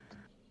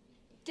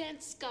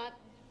Dan Scott,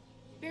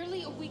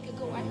 barely a week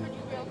ago I heard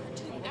you rail for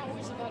 2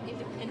 hours about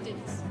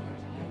independence.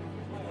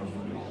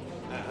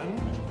 And?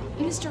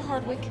 Mr.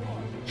 Hardwick,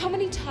 how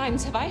many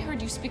times have I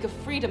heard you speak of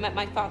freedom at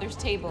my father's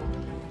table?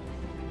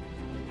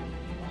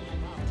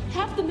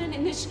 Half the men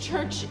in this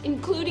church,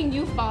 including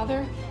you,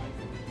 Father,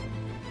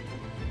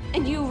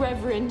 and you,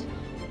 Reverend,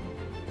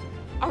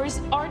 are as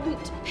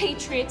ardent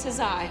patriots as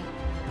I.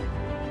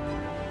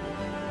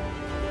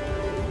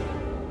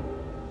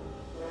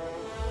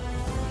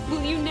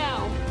 Will you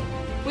now,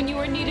 when you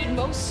are needed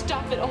most,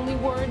 stop at only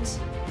words?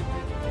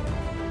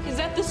 Is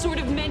that the sort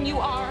of men you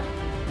are?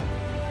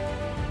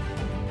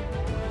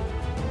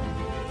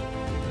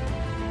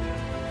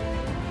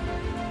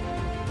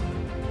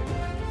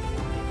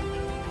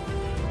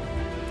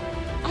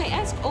 I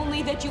ask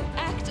only that you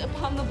act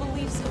upon the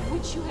beliefs of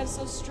which you have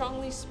so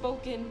strongly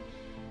spoken,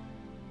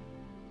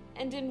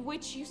 and in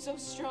which you so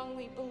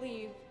strongly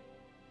believe.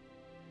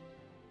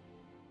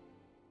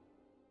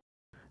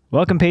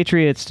 Welcome,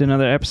 Patriots, to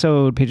another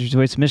episode. Patriots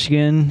Voice of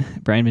Michigan.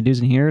 Brian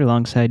Medusan here,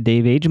 alongside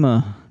Dave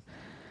Agema.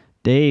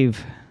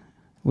 Dave,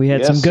 we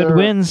had some good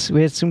wins.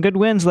 We had some good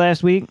wins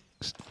last week.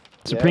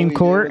 Supreme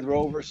Court did with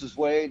Roe versus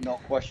Wade, no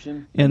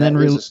question. And then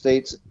that is a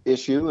state's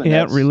issue.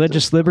 And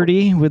religious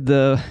liberty with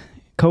the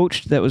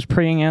coach that was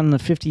praying on the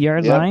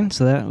 50-yard line.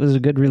 So that was a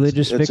good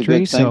religious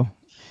victory.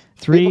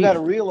 People got to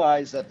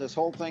realize that this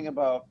whole thing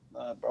about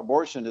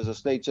abortion is a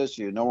state's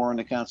issue. Nowhere in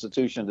the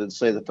Constitution did it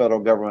say the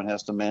federal government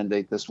has to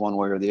mandate this one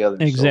way or the other.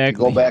 Exactly. So if you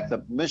go back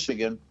to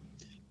Michigan,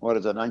 what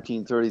is a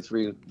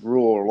 1933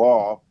 rule or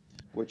law,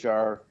 which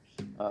our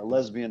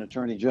lesbian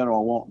attorney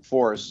general won't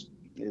enforce,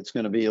 it's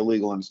going to be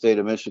illegal in the state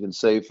of Michigan,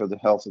 save for the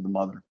health of the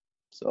mother.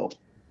 So,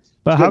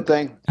 but how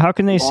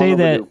can they say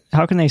that?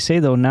 How can they say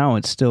though now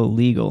it's still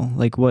legal?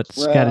 Like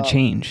what's got to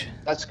change?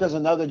 That's because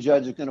another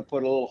judge is going to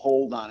put a little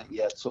hold on it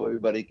yet, so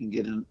everybody can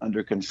get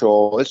under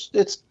control. It's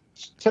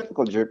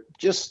typical.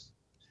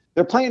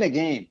 They're playing a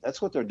game.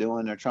 That's what they're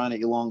doing. They're trying to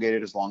elongate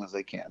it as long as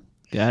they can.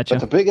 Gotcha.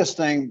 But the biggest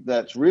thing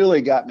that's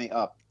really got me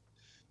up,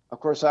 of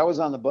course, I was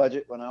on the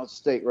budget when I was a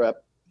state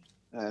rep,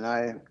 and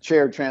I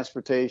chaired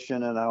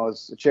transportation, and I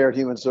was chaired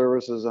human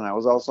services, and I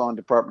was also on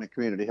Department of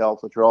Community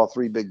Health, which are all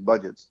three big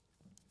budgets.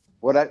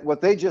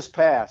 What they just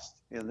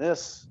passed in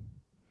this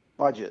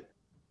budget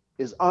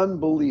is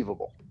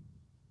unbelievable.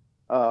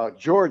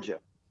 Georgia,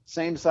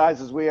 same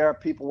size as we are,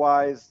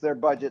 people-wise, their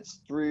budget's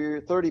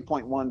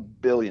 $30.1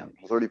 billion,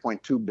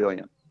 $30.2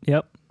 billion.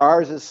 Yep.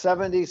 Ours is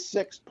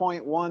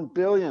 $76.1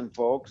 billion,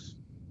 folks.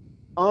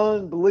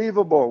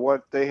 Unbelievable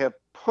what they have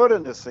put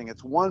in this thing.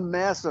 It's one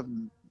massive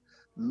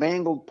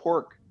mangled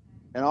pork.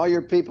 And all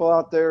your people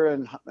out there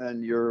in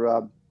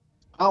your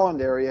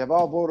Holland area have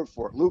all voted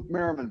for it. Luke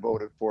Merriman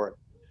voted for it.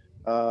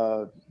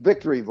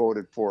 Victory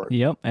voted for it.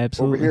 Yep,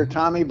 absolutely. Over here,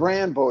 Tommy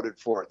Brand voted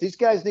for it. These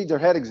guys need their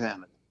head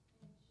examined.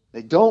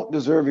 They don't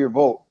deserve your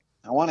vote.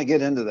 I want to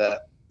get into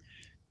that.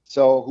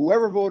 So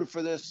whoever voted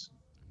for this,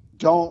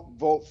 don't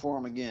vote for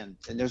them again.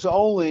 And there's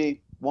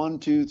only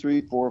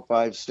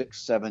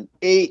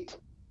 8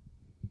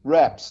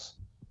 reps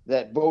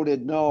that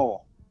voted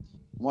no.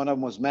 One of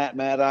them was Matt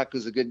Maddock,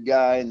 who's a good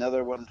guy.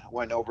 Another one who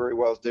I know very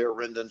well is Dare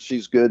Rendon.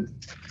 She's good.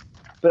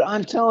 But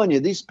I'm telling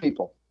you, these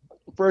people,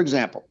 for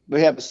example,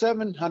 we have a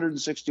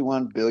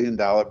 $761 billion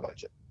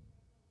budget.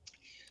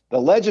 The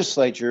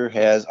legislature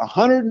has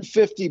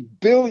 $150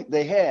 billion.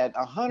 They had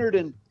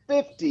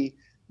 $150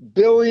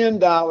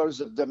 billion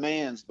of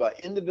demands by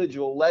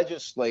individual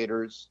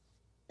legislators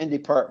and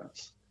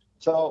departments.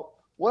 So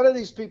what are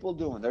these people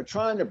doing? They're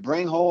trying to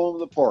bring home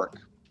the pork.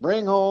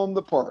 Bring home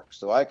the pork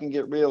so I can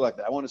get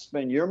reelected. I want to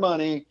spend your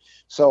money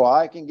so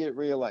I can get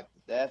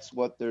reelected. That's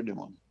what they're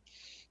doing.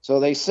 So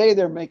they say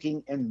they're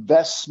making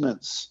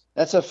investments.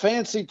 That's a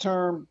fancy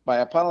term by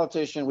a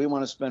politician. We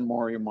want to spend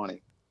more of your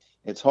money.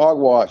 It's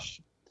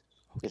hogwash.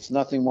 It's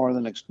nothing more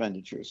than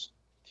expenditures.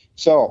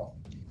 So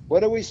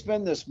what do we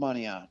spend this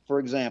money on? For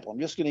example, I'm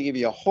just going to give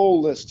you a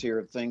whole list here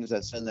of things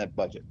that's in that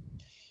budget.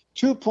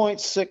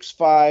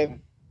 $2.65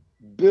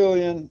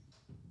 billion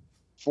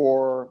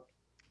for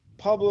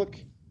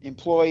public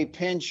employee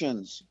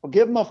pensions. We'll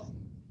give them a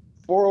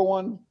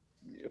 401,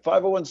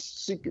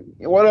 501c,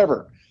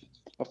 whatever,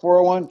 a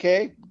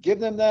 401k. Give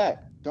them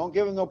that. Don't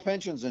give them no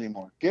pensions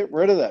anymore. Get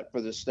rid of that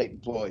for the state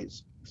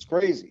employees. It's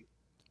crazy.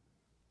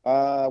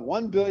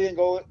 $1 billion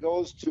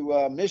goes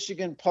to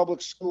Michigan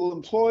public school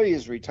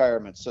employees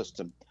retirement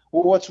system.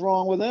 Well, what's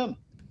wrong with them?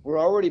 We're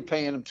already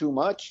paying them too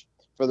much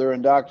for their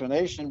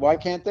indoctrination. Why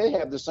can't they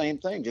have the same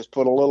thing? Just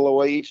put a little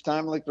away each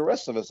time like the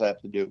rest of us have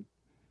to do.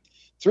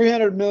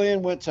 $300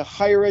 million went to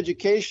higher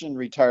education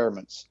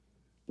retirements.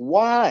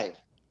 Why?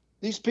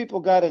 These people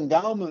got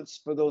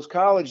endowments for those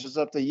colleges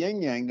up to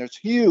Yin Yang. That's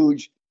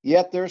huge,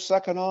 yet they're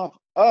sucking off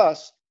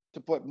us to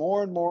put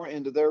more and more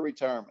into their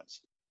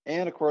retirements.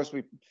 And of course,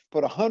 we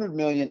put $100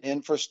 million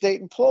in for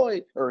state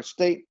employee or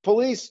state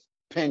police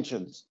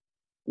pensions.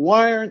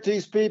 Why aren't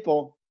these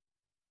people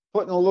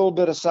putting a little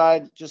bit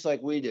aside, just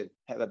like we did,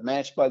 have it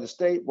matched by the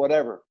state,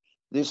 whatever?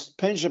 These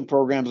pension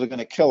programs are going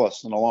to kill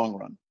us in the long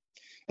run.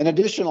 An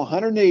additional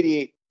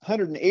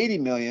 $180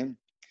 million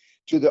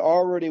to the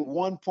already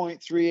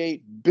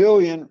 $1.38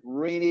 billion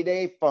rainy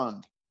day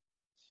fund.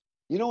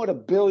 You know what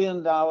 $1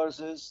 billion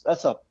is?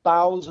 That's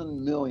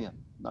 1,000 million.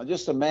 Now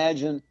just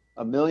imagine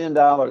 $1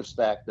 million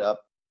stacked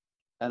up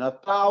and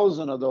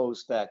 1,000 of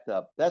those stacked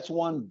up. That's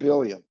 1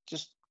 billion.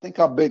 Just think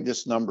how big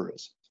this number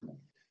is.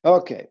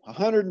 Okay,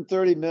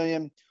 130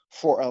 million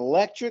for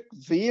electric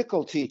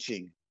vehicle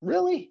teaching.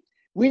 Really?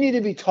 We need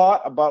to be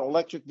taught about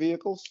electric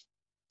vehicles?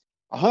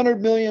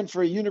 100 million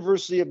for a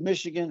University of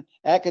Michigan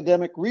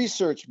academic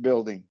research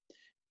building.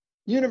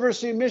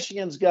 University of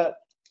Michigan's got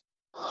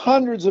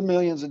hundreds of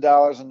millions of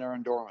dollars in their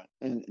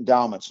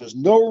endowments. There's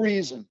no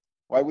reason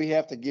why we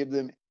have to give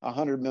them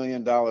 $100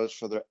 million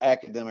for their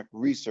academic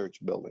research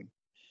building.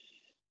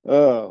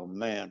 Oh,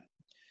 man.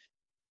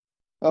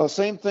 Oh,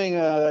 same thing.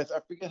 I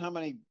forget how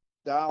many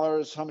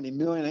dollars, how many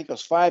million. I think it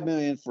was $5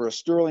 million for a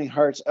Sterling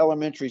Heights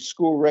Elementary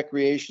School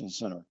Recreation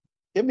Center.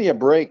 Give me a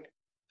break.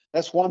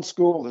 That's one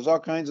school. There's all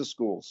kinds of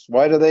schools.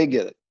 Why do they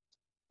get it?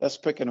 That's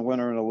picking a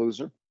winner and a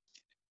loser.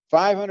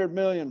 500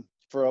 million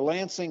for a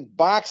Lansing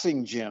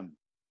boxing gym.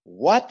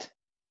 What?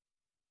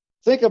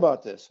 Think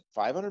about this.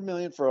 500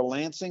 million for a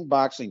Lansing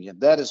boxing gym.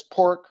 That is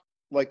pork,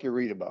 like you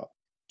read about.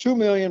 2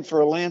 million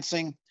for a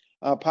Lansing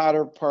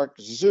Potter Park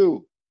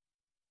Zoo.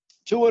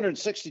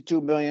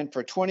 262 million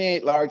for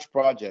 28 large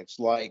projects,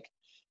 like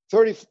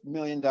 $30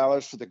 million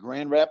for the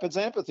Grand Rapids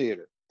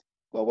Amphitheater.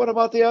 Well, what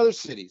about the other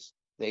cities?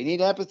 They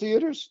need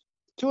amphitheaters.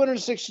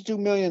 $262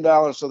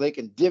 million so they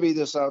can divvy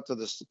this out to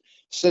the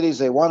cities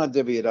they want to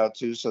divvy it out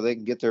to so they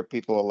can get their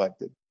people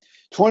elected.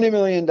 $20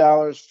 million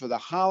for the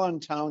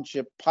Holland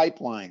Township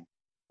pipeline.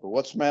 Well,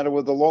 what's the matter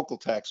with the local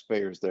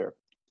taxpayers there?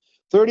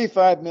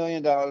 $35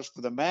 million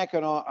for the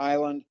Mackinac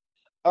Island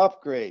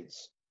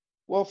upgrades.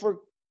 Well,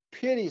 for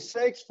pity's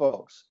sakes,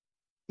 folks,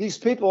 these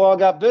people all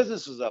got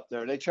businesses up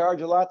there. They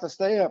charge a lot to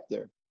stay up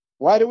there.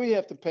 Why do we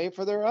have to pay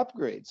for their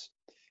upgrades?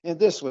 And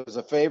this was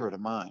a favorite of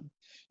mine.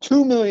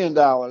 $2 million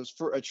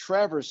for a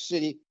Traverse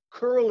City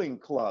curling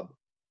club.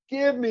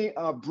 Give me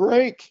a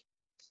break.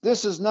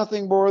 This is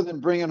nothing more than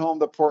bringing home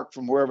the pork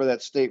from wherever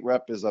that state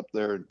rep is up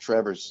there in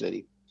Traverse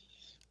City.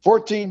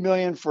 $14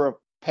 million for a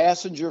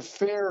passenger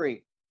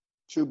ferry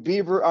to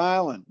Beaver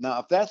Island. Now,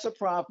 if that's a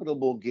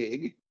profitable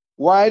gig,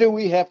 why do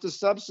we have to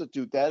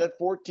substitute that at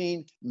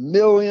 $14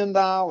 million?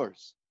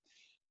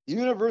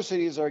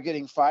 Universities are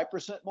getting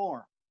 5%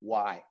 more.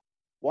 Why?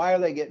 Why are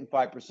they getting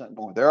 5%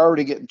 more? They're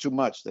already getting too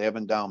much. They have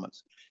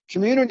endowments.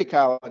 Community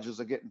colleges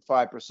are getting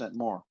 5%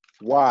 more.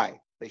 Why?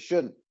 They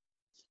shouldn't.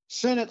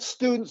 Senate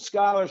student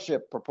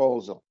scholarship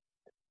proposal.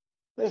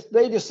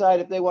 They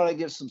decide if they want to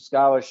give some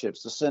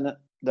scholarships. The Senate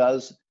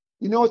does.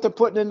 You know what they're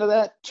putting into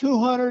that?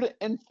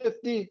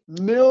 $250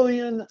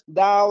 million,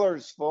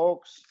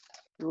 folks.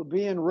 We're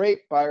being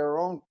raped by our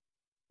own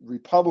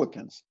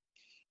Republicans.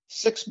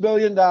 $6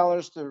 billion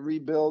to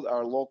rebuild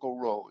our local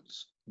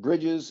roads,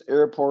 bridges,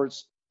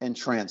 airports, and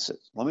transit.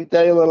 Let me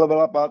tell you a little bit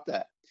about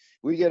that.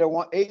 We get a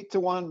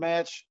 8-to-1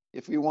 match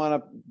if we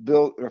want to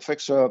build or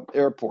fix an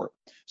airport.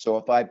 So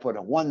if I put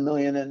a 1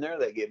 million in there,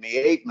 they give me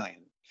 8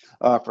 million.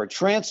 For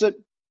transit,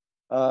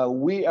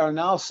 we are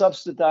now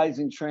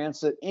subsidizing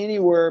transit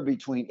anywhere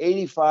between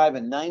 85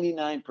 and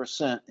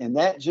 99%, and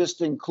that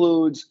just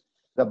includes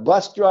the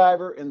bus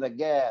driver and the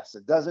gas.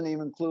 It doesn't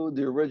even include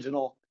the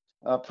original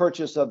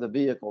purchase of the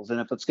vehicles. And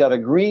if it's got a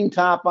green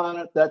top on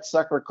it, that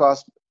sucker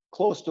costs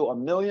close to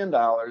 $1 million,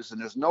 and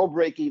there's no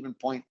break-even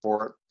point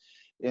for it.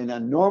 In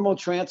a normal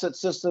transit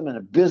system in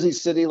a busy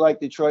city like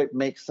Detroit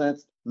makes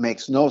sense.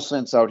 Makes no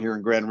sense out here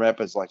in Grand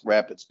Rapids like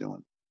Rapids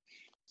doing.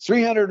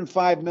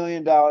 $305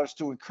 million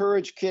to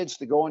encourage kids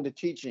to go into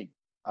teaching,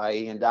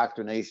 i.e.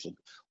 indoctrination.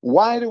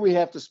 Why do we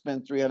have to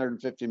spend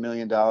 $350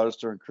 million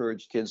to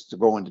encourage kids to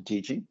go into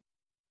teaching?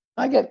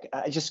 I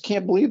just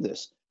can't believe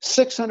this.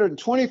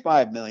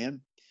 $625 million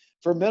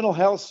for mental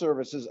health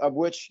services, of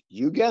which,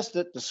 you guessed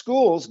it, the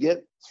schools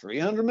get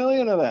 $300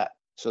 million of that.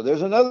 So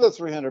there's another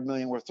 $300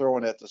 million we're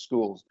throwing at the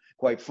schools.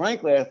 Quite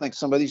frankly, I think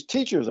some of these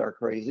teachers are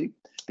crazy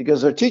because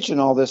they're teaching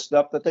all this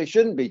stuff that they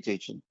shouldn't be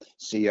teaching.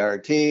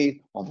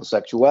 CRT,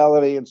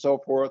 homosexuality, and so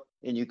forth.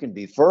 And you can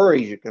be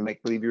furries. You can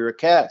make believe you're a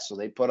cat. So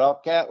they put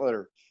out cat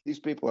litter. These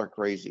people are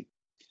crazy.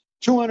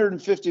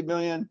 $250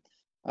 million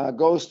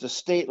goes to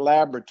state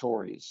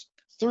laboratories.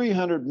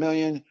 $300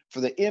 million for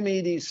the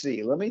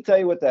MEDC. Let me tell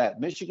you what that,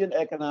 Michigan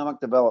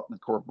Economic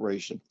Development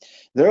Corporation.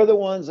 They're the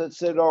ones that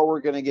said, oh, we're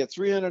going to get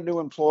 300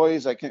 new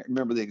employees. I can't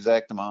remember the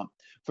exact amount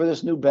for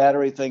this new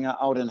battery thing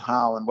out in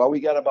Holland. Well, we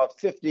got about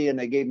 50 and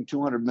they gave them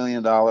 $200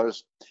 million.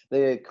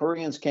 The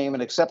Koreans came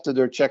and accepted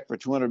their check for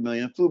 $200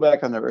 million, flew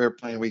back on their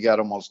airplane. We got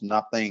almost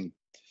nothing.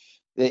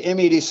 The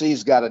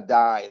MEDC's got to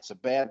die. It's a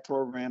bad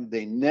program.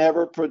 They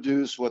never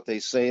produce what they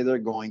say they're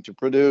going to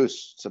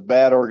produce. It's a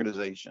bad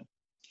organization.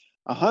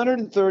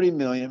 $130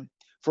 million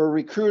for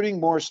recruiting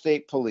more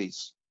state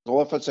police.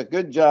 So if it's a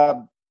good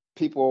job,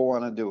 people will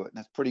want to do it. And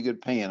that's pretty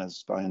good paying,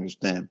 as I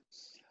understand.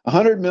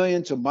 $100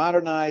 million to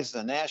modernize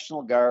the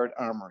National Guard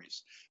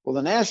armories. Well,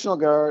 the National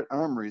Guard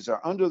armories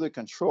are under the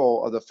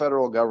control of the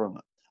federal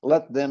government.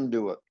 Let them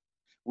do it.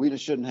 We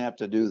just shouldn't have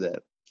to do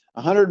that.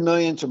 $100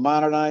 million to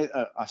modernize,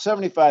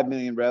 75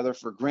 million rather,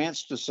 for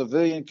grants to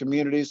civilian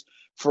communities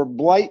for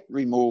blight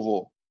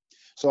removal.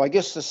 So I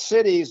guess the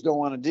cities don't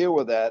want to deal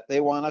with that.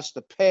 They want us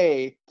to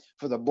pay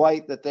for the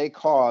blight that they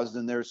caused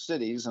in their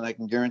cities, and I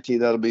can guarantee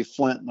that'll be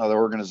Flint and other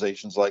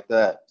organizations like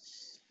that.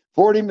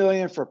 40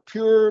 million for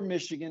Pure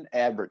Michigan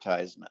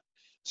advertisement.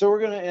 So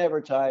we're going to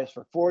advertise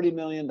for $40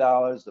 million,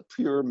 the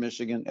Pure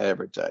Michigan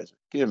advertiser.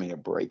 Give me a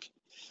break.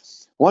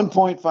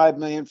 1.5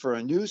 million for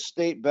a new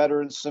state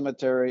veterans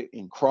cemetery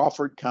in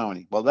Crawford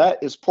County. Well, that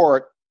is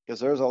pork, because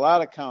there's a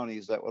lot of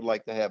counties that would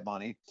like to have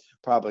money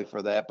probably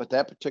for that, but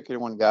that particular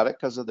one got it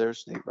because of their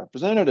state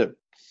representative.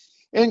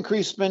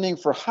 Increased spending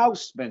for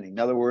House spending. In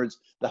other words,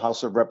 the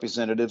House of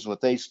Representatives,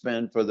 what they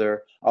spend for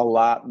their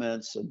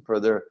allotments and for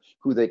their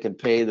who they can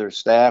pay their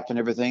staff and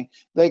everything.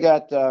 They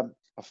got a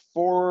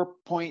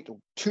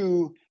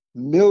 4.2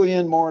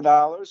 million more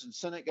dollars, and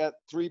Senate got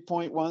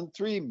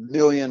 3.13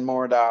 million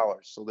more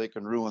dollars, so they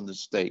can ruin the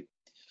state.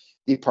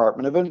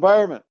 Department of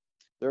Environment,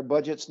 their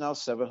budget's now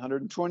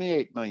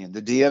 728 million.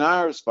 The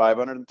DNR is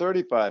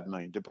 535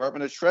 million.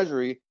 Department of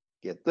Treasury,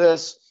 get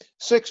this,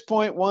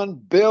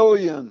 6.1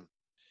 billion.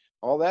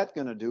 All that's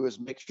going to do is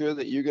make sure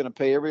that you're going to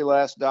pay every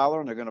last dollar,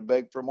 and they're going to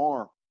beg for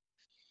more.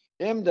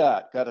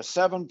 MDOT got a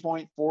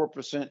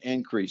 7.4%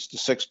 increase to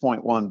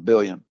 6.1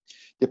 billion.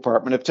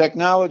 Department of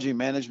Technology,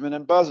 Management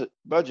and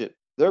Budget,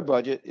 their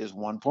budget is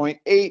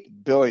 1.8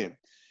 billion.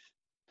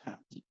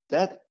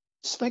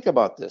 Just think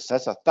about this.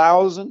 That's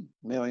 1,000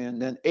 million,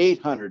 then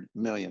 800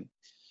 million.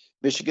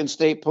 Michigan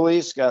State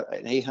Police got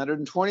an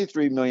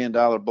 $823 million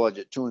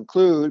budget to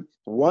include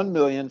 1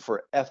 million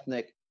for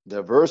ethnic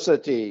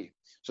diversity.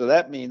 So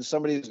that means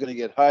somebody who's going to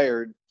get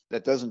hired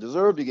that doesn't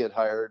deserve to get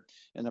hired,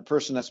 and the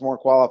person that's more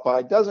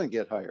qualified doesn't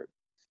get hired.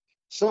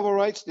 Civil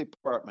Rights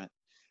Department.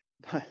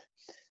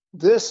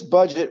 This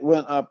budget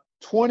went up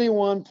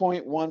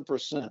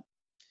 21.1%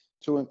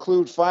 to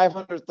include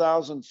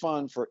 500,000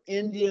 fund for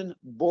Indian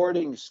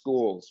boarding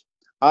schools.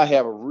 I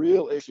have a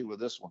real issue with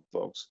this one,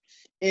 folks.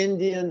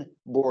 Indian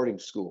boarding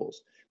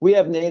schools. We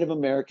have Native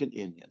American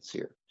Indians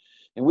here,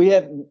 and we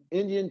have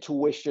Indian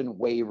tuition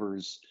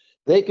waivers.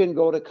 They can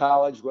go to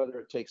college, whether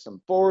it takes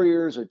them 4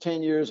 years or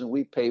 10 years, and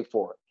we pay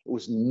for it. It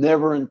was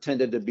never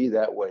intended to be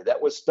that way. That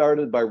was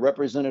started by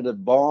Representative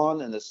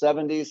Vaughn in the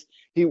 70s.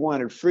 He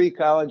wanted free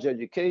college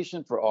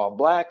education for all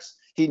blacks.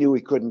 He knew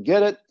he couldn't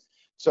get it.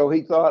 So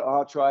he thought,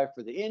 I'll try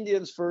for the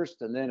Indians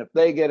first, and then if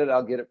they get it,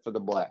 I'll get it for the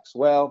blacks.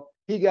 Well,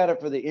 he got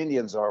it for the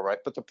Indians, all right.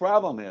 But the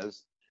problem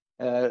is,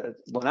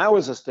 when I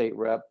was a state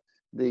rep,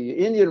 the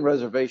Indian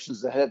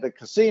reservations that had the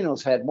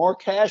casinos had more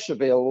cash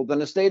available than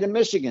the state of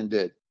Michigan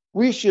did.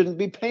 We shouldn't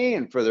be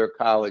paying for their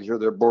college or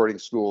their boarding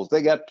schools.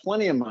 They got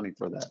plenty of money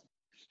for that.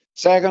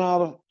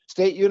 Saginaw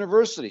State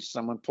University,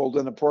 someone pulled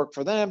in the pork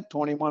for them,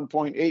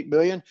 21.8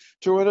 billion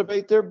to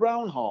renovate their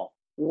Brown Hall.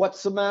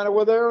 What's the matter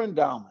with their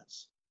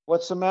endowments?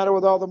 What's the matter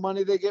with all the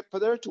money they get for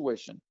their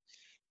tuition?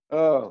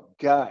 Oh,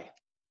 guy,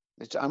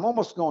 I'm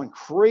almost going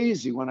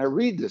crazy when I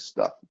read this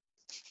stuff.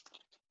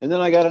 And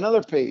then I got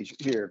another page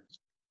here.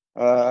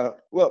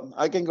 Well,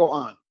 I can go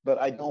on, but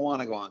I don't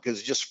want to go on because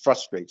it just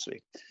frustrates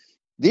me.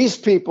 These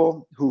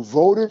people who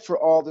voted for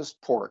all this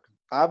pork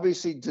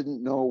obviously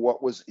didn't know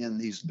what was in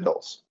these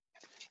bills.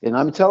 And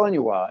I'm telling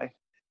you why.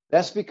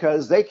 That's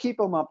because they keep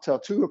them up till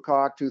 2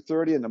 o'clock,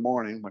 2:30 in the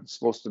morning when it's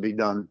supposed to be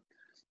done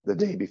the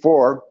day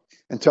before,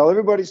 until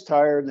everybody's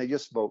tired and they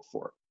just vote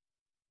for it.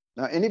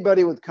 Now,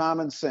 anybody with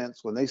common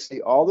sense, when they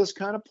see all this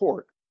kind of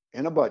pork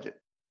in a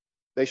budget,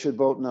 they should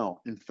vote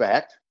no. In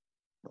fact,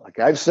 like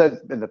I've said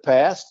in the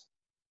past,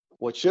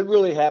 what should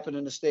really happen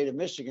in the state of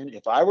Michigan,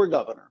 if I were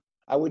governor,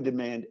 I would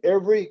demand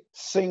every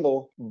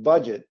single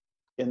budget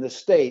in the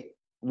state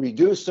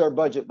reduce their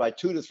budget by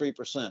 2 to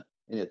 3%.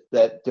 And if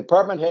that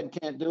department head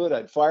can't do it,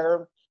 I'd fire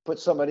them, put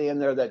somebody in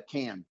there that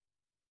can.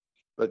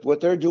 But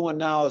what they're doing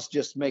now is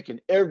just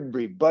making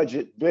every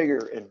budget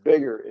bigger and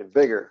bigger and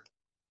bigger.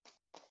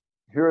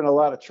 Hearing a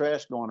lot of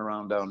trash going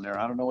around down there.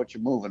 I don't know what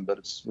you're moving, but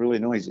it's really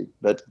noisy.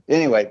 But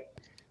anyway,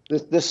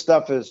 this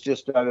stuff is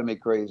just driving me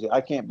crazy. I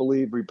can't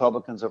believe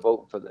Republicans are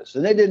voting for this.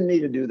 And they didn't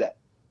need to do that.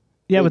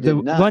 Yeah, but the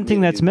one thing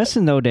that's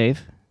missing, though,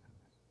 Dave,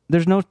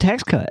 there's no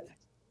tax cut.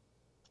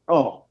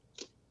 Oh.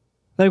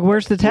 Like,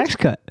 where's the tax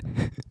cut?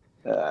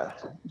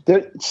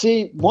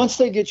 See, once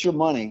they get your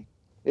money,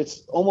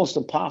 it's almost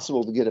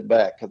impossible to get it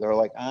back because they're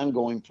like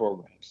ongoing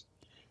programs.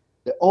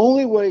 The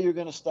only way you're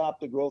going to stop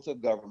the growth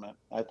of government,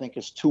 I think,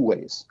 is 2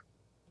 ways.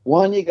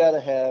 One, you got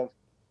to have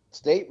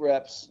state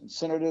reps and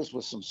senators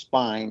with some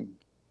spine,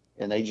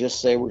 and they just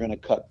say we're going to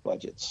cut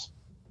budgets.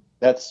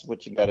 That's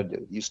what you got to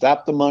do. You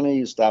stop the money,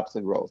 you stop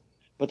the growth.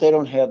 But they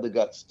don't have the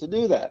guts to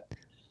do that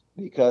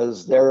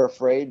because they're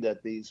afraid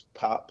that these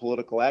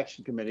political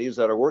action committees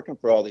that are working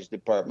for all these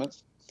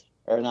departments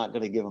are not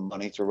going to give them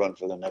money to run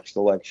for the next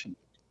election.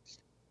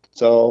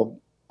 So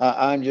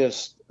I'm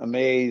just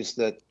amazed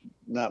that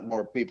not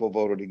more people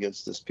voted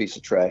against this piece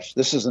of trash.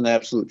 This is an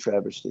absolute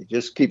travesty.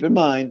 Just keep in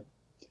mind,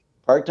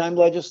 part-time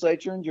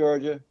legislature in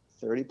Georgia,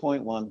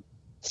 30.1,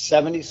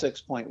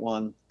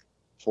 76.1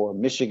 for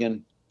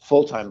Michigan,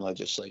 full-time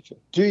legislature.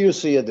 Do you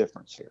see a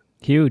difference here?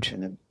 Huge.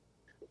 And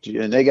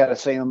they got the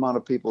same amount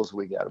of people as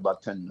we got,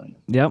 about 10 million.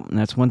 Yep, and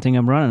that's one thing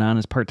I'm running on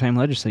is part-time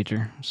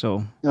legislature.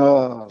 So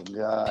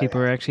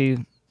people are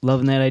actually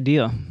loving that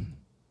idea.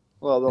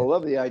 Well, they'll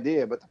love the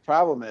idea, but the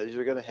problem is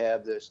you're going to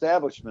have the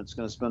establishment's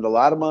going to spend a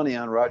lot of money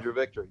on Roger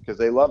Victory because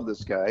they love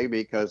this guy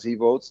because he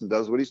votes and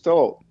does what he's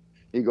told.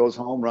 He goes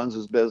home, runs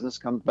his business,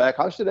 comes back.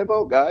 How should I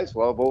vote, guys?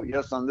 Well, vote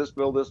yes on this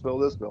bill, this bill,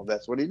 this bill.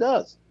 That's what he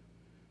does.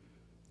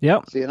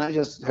 Yep. See, and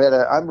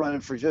I'm running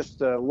for just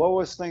the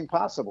lowest thing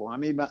possible. I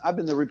mean, I've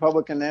been the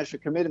Republican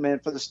National Committee man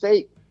for the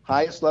state,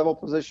 highest level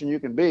position you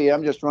can be.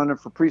 I'm just running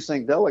for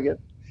precinct delegate.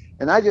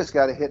 And I just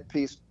got a hit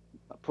piece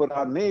put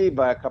on me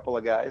by a couple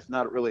of guys,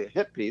 not really a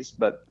hit piece,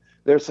 but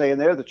they're saying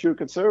they're the true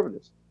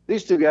conservatives.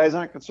 These two guys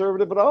aren't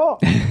conservative at all,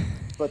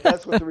 but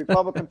that's what the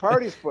Republican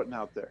Party's putting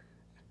out there.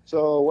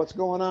 So what's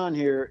going on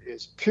here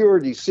is pure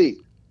deceit.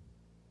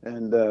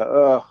 And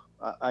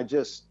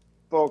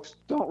folks,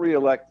 don't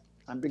reelect.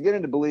 I'm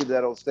beginning to believe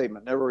that old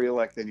statement, never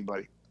reelect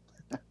anybody.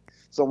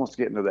 It's almost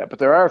getting to that. But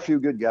there are a few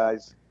good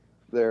guys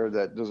there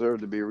that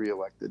deserve to be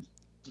reelected.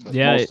 But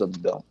most of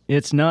them don't.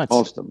 It's nuts.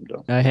 Most of them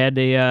don't. I had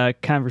a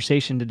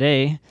conversation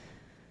today.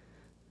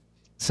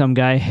 Some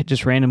guy,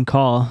 just random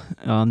call.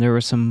 There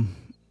were some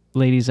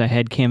ladies I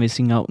had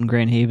canvassing out in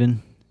Grand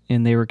Haven,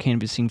 and they were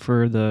canvassing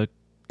for the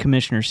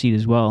commissioner seat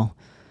as well.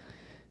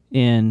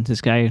 And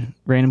this guy,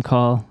 random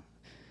call,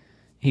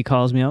 he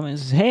calls me up and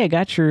says, "Hey, I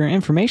got your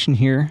information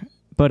here,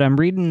 but I'm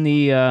reading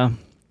the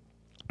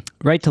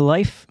Right to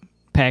Life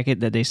packet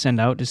that they send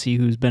out to see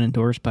who's been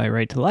endorsed by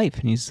Right to Life."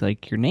 And he's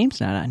like, "Your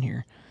name's not on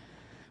here,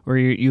 or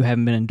you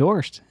haven't been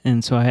endorsed."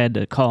 And so I had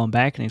to call him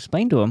back and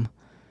explain to him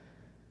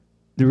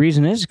the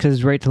reason is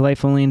because Right to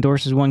Life only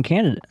endorses one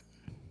candidate.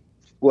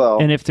 Well,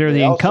 and if they're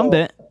the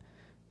incumbent,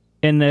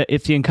 and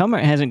if the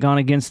incumbent hasn't gone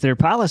against their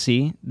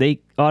policy, they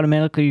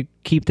automatically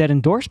keep that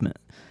endorsement.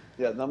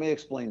 Yeah, let me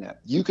explain that.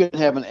 You can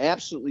have an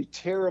absolutely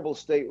terrible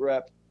state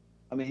rep.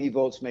 I mean, he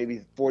votes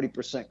maybe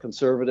 40%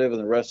 conservative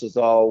and the rest is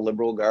all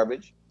liberal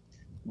garbage.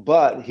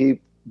 But he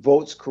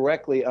votes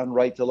correctly on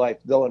Right to Life.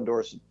 They'll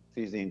endorse him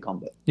if he's the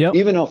incumbent. Yep.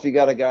 Even if you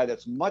got a guy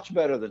that's much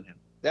better than him.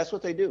 That's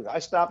what they do. I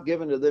stopped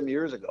giving to them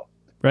years ago.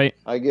 Right.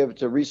 I give it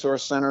to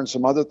Resource Center and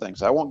some other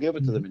things. I won't give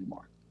it to them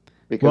anymore.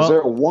 Because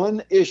they're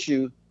one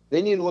issue.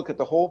 They need to look at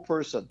the whole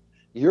person.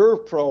 You're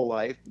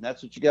pro-life, and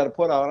that's what you got to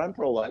put out. I'm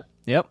pro-life.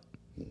 Yep.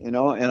 And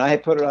I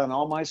put it on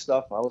all my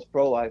stuff. I was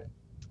pro-life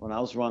when I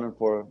was running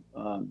for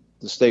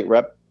the state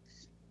rep.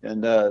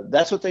 And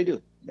that's what they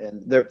do.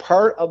 And they're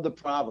part of the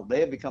problem. They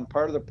have become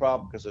part of the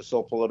problem because they're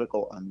so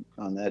political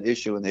on that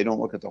issue, and they don't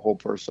look at the whole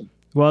person.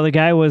 Well, the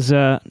guy was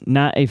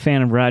not a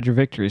fan of Roger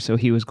Victory, so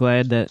he was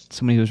glad that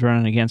somebody was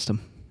running against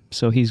him.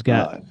 So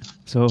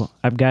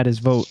I've got his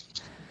vote.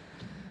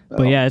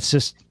 But yeah, it's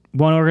just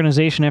one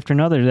organization after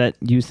another that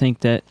you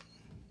think that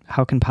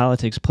how can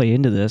politics play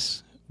into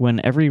this when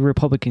every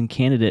Republican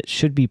candidate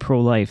should be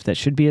pro-life? That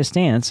should be a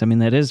stance. I mean,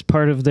 that is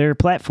part of their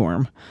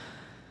platform.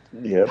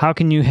 Yep. How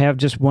can you have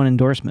just one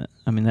endorsement?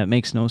 I mean, that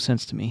makes no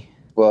sense to me.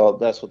 Well,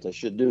 that's what they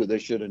should do. They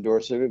should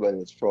endorse everybody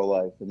that's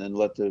pro-life and then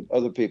let the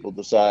other people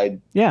decide.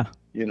 Yeah.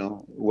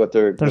 What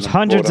they're. There's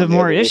hundreds of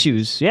more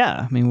issues.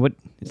 Yeah. I mean,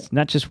 it's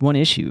not just one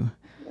issue.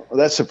 Well,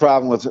 that's the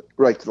problem with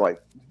Right to Life.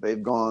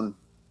 They've gone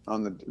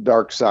on the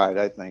dark side,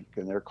 I think,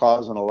 and they're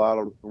causing a lot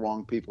of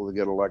wrong people to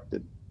get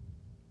elected.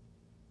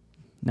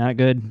 Not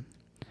good.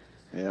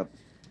 Yep.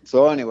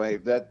 So anyway,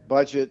 that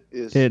budget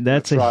is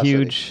that's a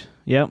huge.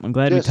 Yep, I'm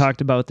glad we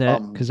talked about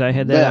that because I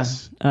had that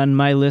on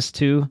my list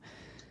too.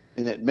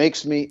 And it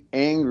makes me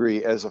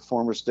angry as a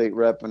former state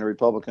rep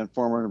and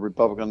former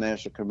Republican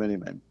National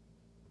Committeeman,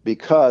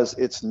 because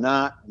it's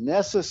not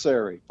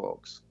necessary,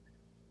 folks.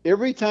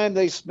 Every time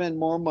they spend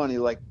more money,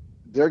 like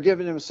they're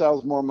giving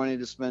themselves more money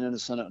to spend in the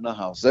Senate and the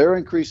House. They're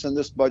increasing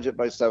this budget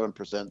by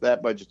 7%,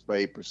 that budget's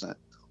by 8%.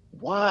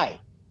 Why?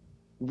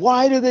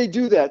 Why do they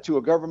do that to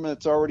a government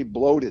that's already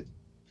bloated?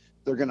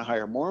 They're going to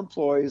hire more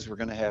employees. We're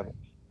going to have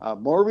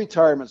more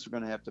retirements we're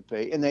going to have to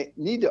pay, and they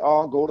need to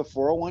all go to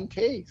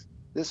 401ks.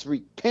 This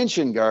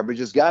pension garbage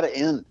has got to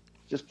end.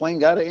 Just plain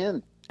got to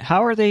end.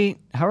 How are they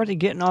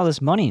getting all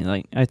this money?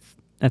 Like I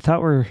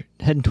thought we're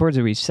heading towards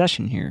a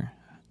recession here.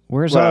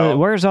 Where's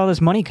all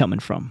this money coming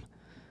from?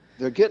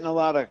 They're getting a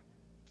lot of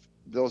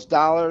those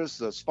dollars,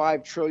 those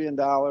 $5 trillion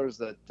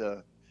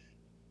that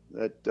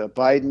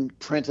Biden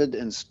printed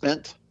and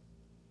spent.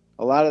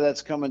 A lot of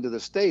that's coming to the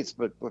states,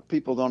 but what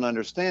people don't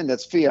understand,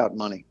 that's fiat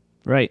money.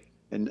 Right.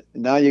 And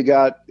now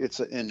it's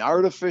an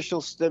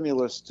artificial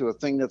stimulus to a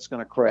thing that's going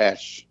to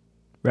crash.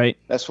 Right.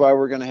 That's why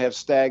we're going to have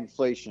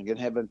stagflation. We're going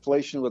to have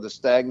inflation with a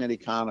stagnant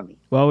economy.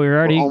 Well, we're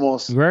already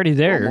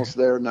there. Almost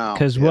there now.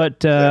 Because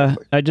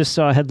exactly. I just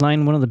saw a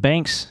headline, one of the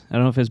banks, I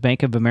don't know if it was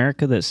Bank of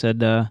America, that said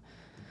the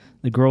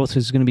growth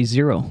is going to be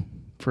 0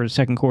 for the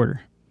second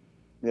quarter.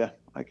 Yeah,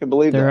 I can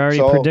believe They're that.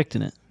 They're already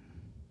predicting it.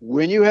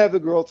 When you have the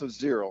growth of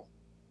 0,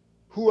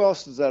 who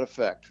else does that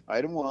affect?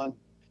 Item 1,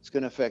 it's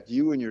going to affect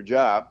you and your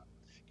job,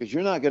 because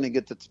you're not going to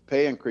get the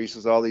pay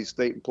increases all these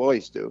state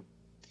employees do,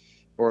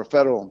 or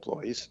federal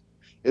employees.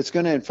 it's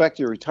going to affect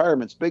your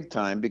retirements big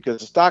time because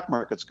the stock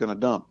market's going to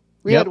dump.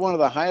 We had one of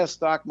the highest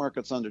stock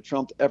markets under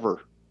Trump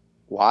ever.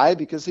 Why?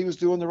 Because he was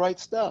doing the right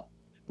stuff.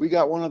 We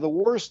got one of the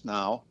worst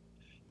now.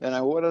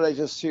 And what did I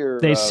just hear?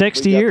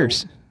 60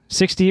 years.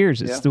 60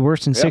 years. It's the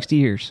worst in 60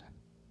 years.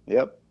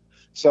 Yep.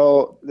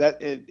 So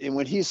and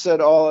when he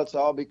said, it's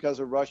all because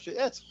of Russia,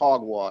 that's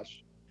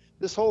hogwash.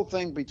 This whole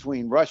thing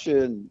between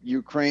Russia and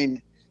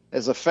Ukraine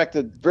has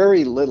affected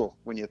very little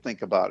when you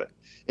think about it.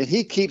 And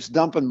he keeps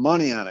dumping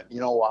money on it.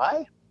 You know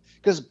why?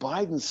 Because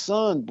Biden's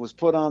son was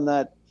put on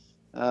that,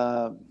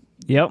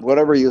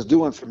 whatever he was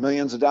doing for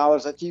millions of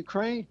dollars at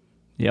Ukraine.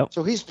 Yep.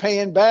 So he's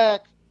paying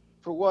back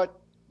for what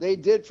they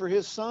did for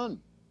his son.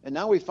 And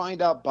now we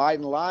find out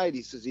Biden lied.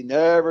 He says he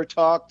never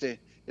talked to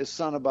his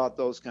son about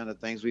those kind of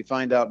things. We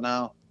find out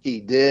now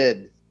he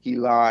did. He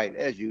lied,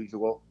 as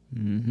usual.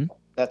 Mm-hmm.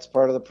 That's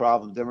part of the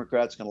problem.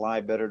 Democrats can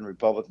lie better than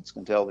Republicans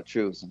can tell the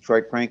truth. And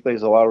frankly,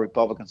 there's a lot of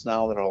Republicans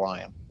now that are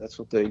lying. That's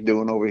what they're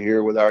doing over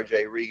here with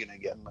R.J. Regan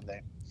again when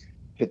they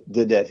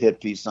did that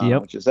hit piece on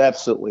him, which is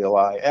absolutely a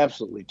lie,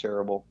 absolutely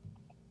terrible.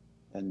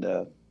 And,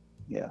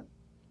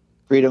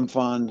 Freedom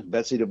Fund,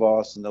 Betsy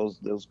DeVos, and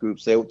those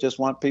groups, they just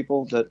want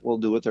people that will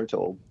do what they're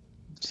told.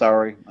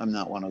 Sorry, I'm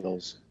not one of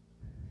those.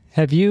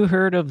 Have you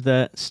heard of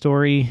the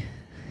story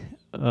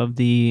of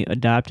the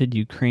adopted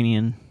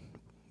Ukrainian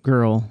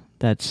girl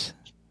that's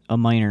a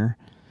minor?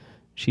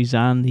 She's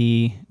on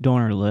the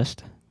donor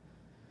list,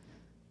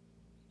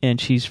 and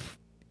she's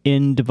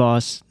in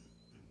DeVos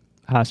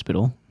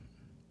Hospital.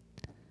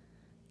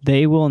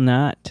 They will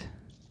not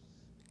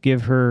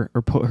give her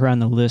or put her on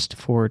the list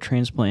for a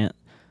transplant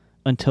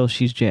until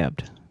she's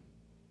jabbed.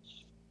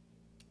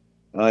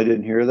 I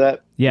didn't hear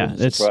that. Yeah,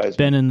 it's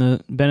been in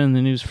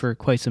the news for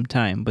quite some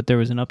time. But there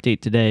was an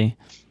update today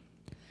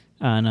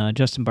on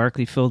Justin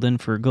Barkley filled in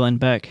for Glenn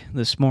Beck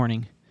this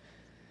morning,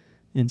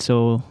 and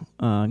so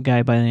a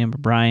guy by the name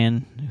of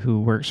Brian who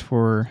works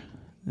for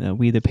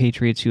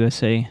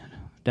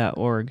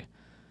WeThePatriotsUSA.org,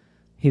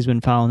 he's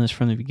been following this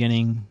from the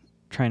beginning,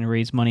 trying to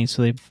raise money.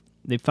 So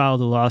they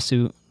filed a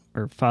lawsuit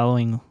or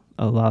following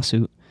a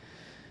lawsuit.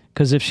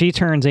 Because if she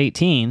turns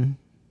 18,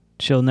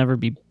 she'll never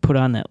be put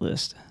on that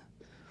list.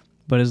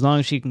 But as long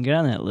as she can get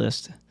on that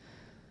list,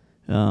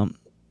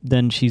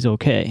 then she's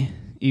okay,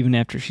 even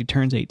after she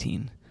turns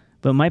 18.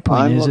 But my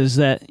point is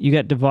that you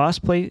got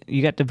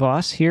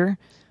DeVos here.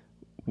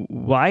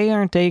 Why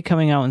aren't they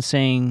coming out and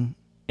saying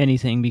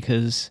anything?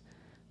 Because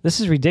this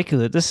is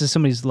ridiculous. This is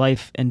somebody's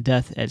life and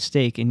death at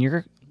stake, and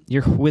you're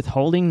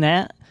withholding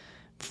that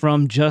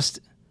from just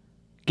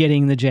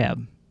getting the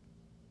jab.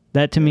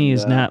 That to me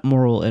is not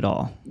moral at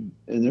all.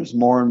 And there's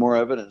more and more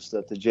evidence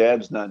that the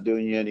jab's not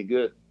doing you any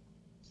good.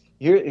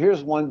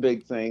 Here's one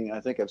big thing. I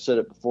think I've said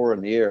it before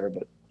in the air,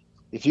 but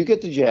if you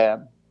get the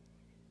jab,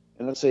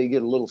 and let's say you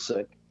get a little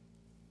sick,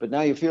 but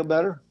now you feel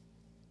better,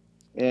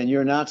 and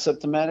you're not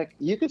symptomatic,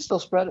 you can still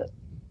spread it.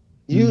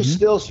 You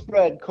still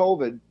spread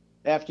COVID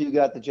after you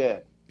got the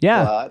jab.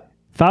 Yeah, but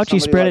Fauci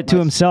spread it to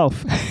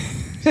himself.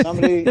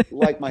 Somebody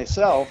like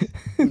myself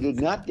who did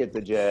not get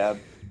the jab,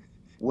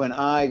 when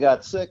I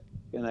got sick,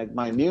 and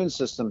my immune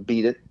system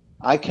beat it,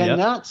 I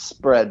cannot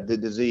spread the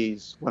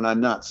disease when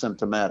I'm not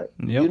symptomatic.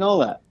 You know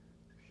that.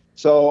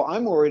 So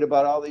I'm worried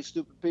about all these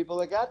stupid people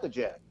that got the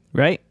jab.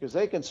 Right. Because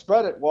they can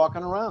spread it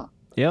walking around.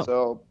 Yeah.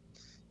 So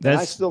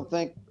I still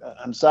think,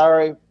 I'm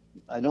sorry,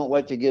 I don't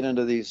like to get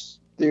into these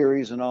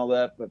theories and all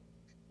that, but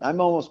I'm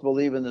almost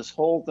believing this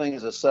whole thing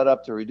is a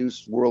setup to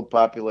reduce world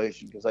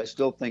population, because I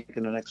still think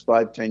in the next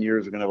 5-10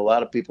 years we're going to have a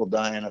lot of people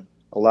dying of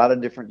a lot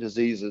of different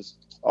diseases,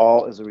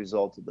 all as a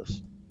result of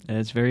this.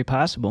 It's very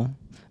possible.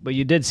 But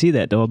you did see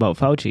that, though, about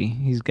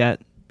Fauci. He's got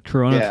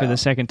corona for the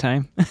second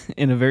time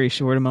in a very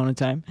short amount of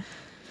time.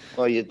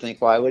 Well, you'd think,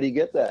 why would he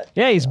get that?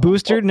 Yeah, he's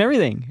boosted and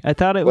everything. I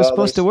thought it was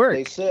supposed to work.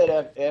 They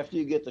said after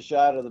you get the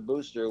shot of the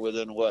booster,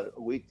 within, a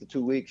week to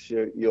 2 weeks,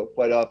 you'll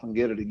quite often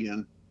get it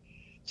again.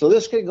 So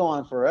this could go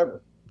on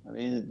forever. I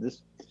mean,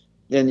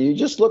 and you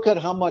just look at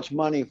how much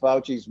money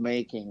Fauci's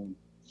making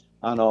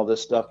on all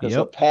this stuff, because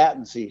the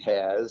patents he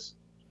has.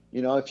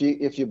 You know, if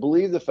you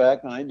believe the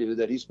fact, and I do,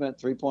 that he spent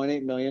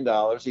 $3.8 million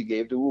he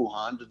gave to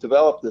Wuhan to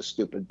develop this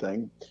stupid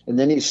thing, and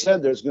then he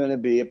said there's going to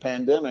be a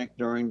pandemic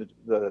during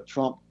the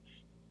Trump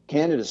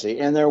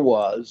candidacy, and there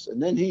was,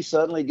 and then he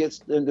suddenly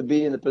gets into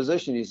being in the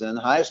position he's in,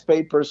 the highest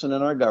paid person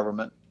in our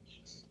government,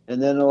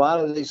 and then a lot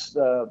of these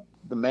the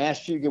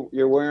masks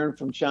you're wearing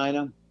from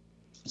China,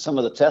 some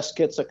of the test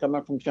kits are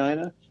coming from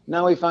China.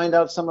 Now we find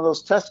out some of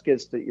those test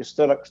kits that you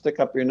stick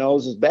up your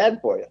nose is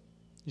bad for you.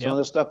 Some of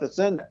the stuff that's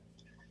in there.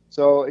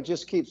 So it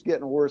just keeps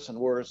getting worse and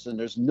worse, and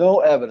there's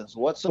no evidence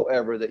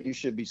whatsoever that you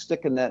should be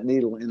sticking that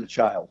needle in a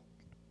child.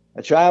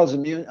 A child's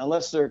immune,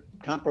 unless they're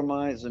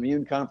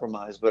immune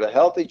compromised, but a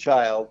healthy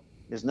child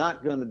is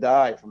not going to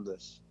die from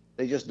this.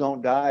 They just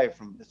don't die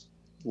from this.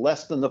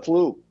 Less than the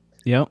flu.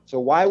 Yep. So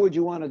why would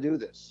you want to do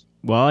this?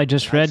 Well, I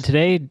just read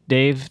today,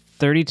 Dave,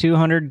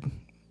 3,200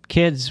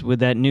 kids with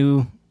that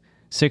new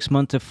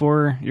 6-month to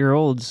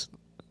 4-year-olds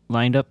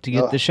lined up to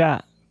get the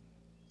shot.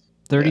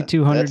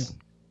 3,200.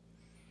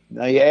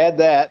 Now you add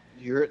that,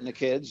 hurting the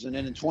kids. And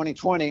then in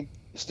 2020,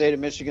 the state of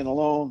Michigan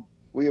alone,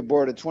 we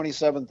aborted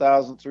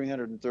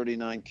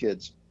 27,339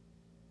 kids.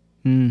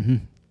 Mm-hmm.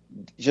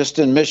 Just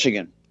in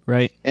Michigan.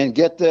 Right. And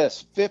get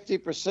this,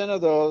 50%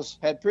 of those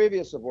had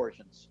previous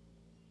abortions.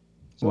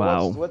 So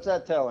wow. What's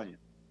that telling you?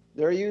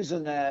 They're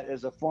using that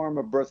as a form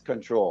of birth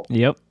control.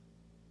 Yep.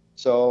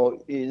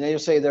 So they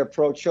say they're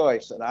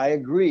pro-choice, and I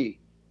agree.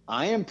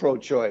 I am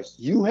pro-choice.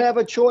 You have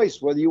a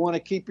choice whether you want to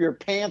keep your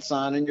pants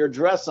on and your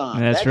dress on.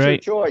 That's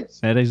right. Your choice.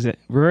 That is it.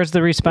 Where's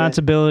the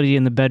responsibility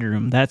in the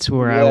bedroom? That's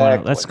where I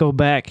want to. Let's go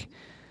back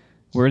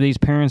where these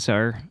parents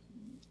are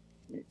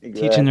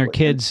teaching their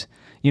kids.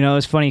 You know,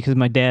 it's funny because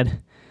my dad,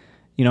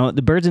 you know,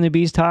 the birds and the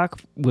bees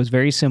talk was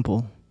very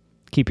simple.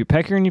 Keep your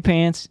pecker in your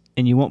pants,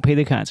 and you won't pay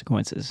the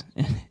consequences.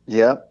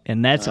 Yep.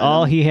 And that's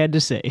all he had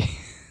to say.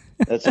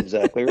 That's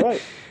exactly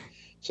right.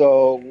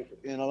 So,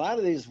 in a lot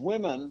of these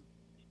women,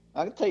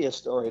 I can tell you a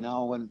story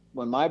now.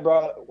 When my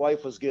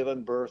wife was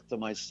giving birth to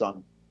my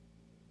son,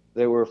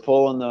 they were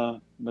full in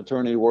the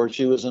maternity ward.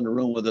 She was in a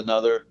room with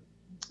another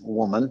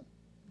woman.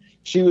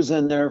 She was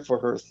in there for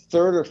her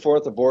third or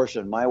fourth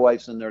abortion. My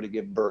wife's in there to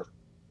give birth.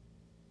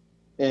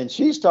 And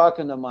she's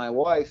talking to my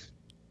wife,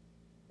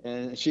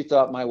 and she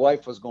thought my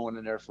wife was going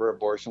in there for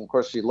abortion. Of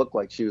course, she looked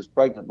like she was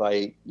pregnant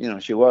by,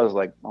 she was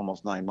like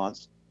almost 9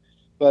 months.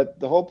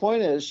 But the whole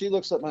point is, she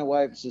looks at my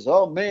wife and says,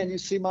 "Oh, man, you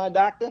see my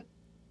doctor?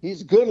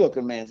 He's a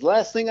good-looking man. The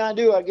last thing I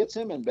do, I gets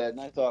him in bed."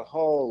 And I thought,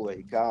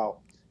 holy cow.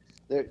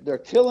 They're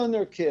killing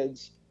their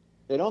kids.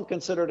 They don't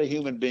consider it a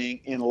human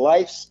being. And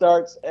life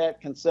starts at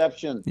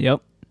conception.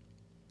 Yep.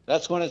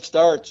 That's when it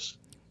starts.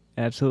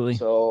 Absolutely.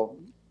 So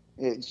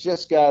it's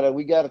just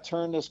we got to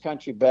turn this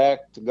country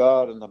back to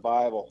God and the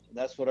Bible. And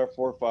that's what our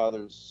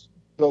forefathers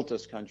built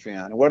this country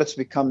on. And what it's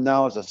become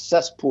now is a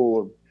cesspool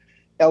of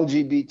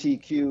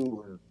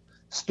LGBTQ and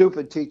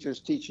stupid teachers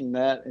teaching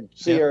that and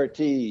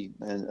CRT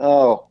and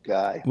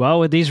God. Well,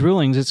 with these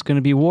rulings, it's going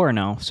to be war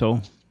now.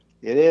 So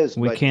it is.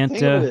 We can't. The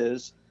thing of it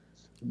is,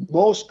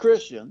 most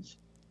Christians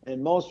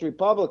and most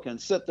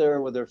Republicans sit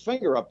there with their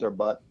finger up their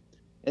butt,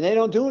 and they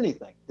don't do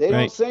anything. They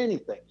don't say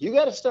anything. You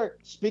got to start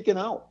speaking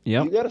out.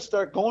 Yep. You got to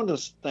start going to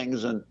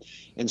things and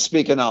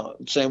speaking out,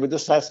 saying, "Well,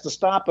 this has to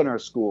stop in our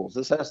schools.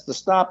 This has to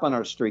stop on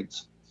our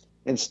streets."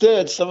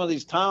 Instead, some of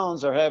these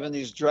towns are having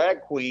these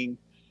drag queens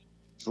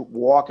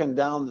walking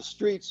down the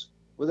streets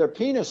with their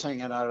penis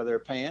hanging out of their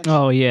pants.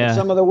 Oh, yeah. And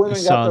some of the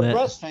women got their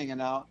breasts hanging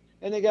out,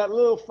 and they got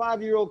little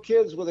 5-year-old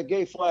kids with a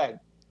gay flag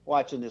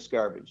watching this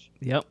garbage.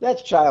 Yep.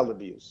 That's child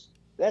abuse.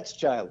 That's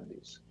child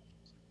abuse.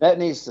 That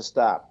needs to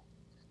stop.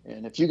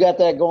 And if you got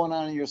that going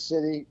on in your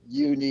city,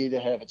 you need to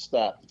have it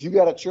stop. If you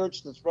got a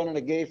church that's running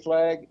a gay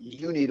flag,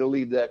 you need to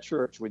leave that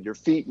church with your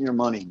feet and your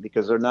money,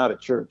 because they're not a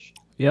church.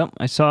 Yep.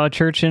 I saw a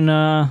church in,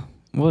 what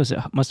was it?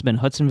 Must have been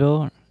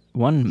Hudsonville.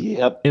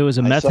 Yep. It was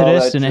a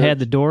Methodist, and it had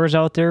the doors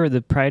out there,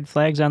 the pride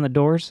flags on the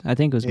doors. I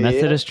think it was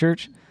Methodist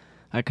church.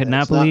 I could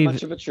not believe.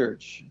 It's not much of a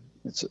church.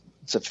 It's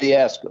a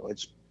fiasco.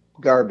 It's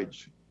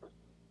garbage.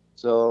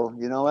 So,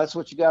 that's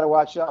what you got to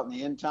watch out in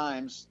the end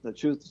times. The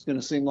truth is going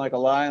to seem like a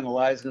lie, and the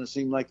lie is going to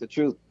seem like the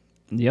truth.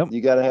 Yep. You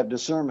got to have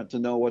discernment to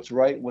know what's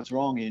right and what's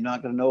wrong, and you're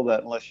not going to know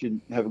that unless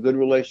you have a good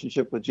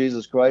relationship with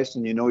Jesus Christ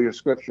and you know your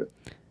scripture.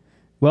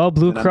 Well,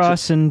 Blue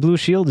Cross and Blue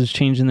Shield is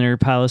changing their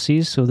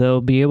policies, so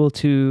they'll be able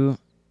to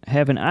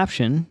have an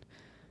option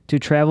to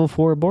travel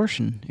for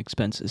abortion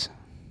expenses.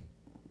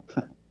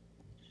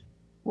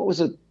 What was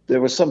it?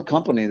 There was some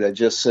company that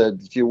just said,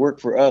 if you work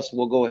for us,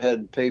 we'll go ahead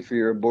and pay for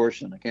your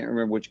abortion. I can't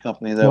remember which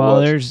company that was.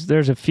 Well,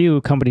 there's a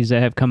few companies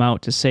that have come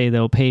out to say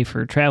they'll pay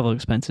for travel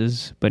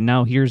expenses, but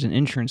now here's an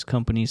insurance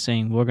company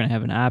saying we're going to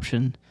have an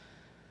option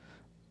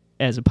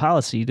as a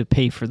policy to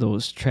pay for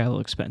those travel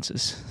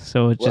expenses.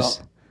 So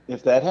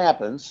if that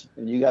happens,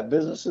 and you got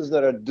businesses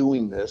that are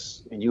doing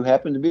this, and you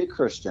happen to be a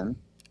Christian,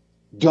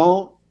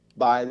 don't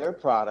buy their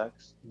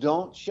products.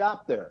 Don't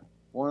shop there.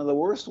 One of the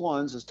worst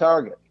ones is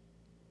Target.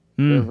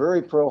 They're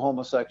very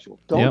pro-homosexual.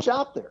 Don't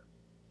shop there.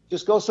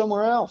 Just go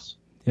somewhere else.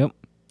 Yep.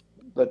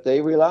 But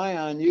they rely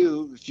on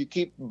you. If you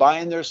keep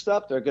buying their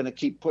stuff, they're going to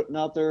keep putting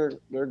out their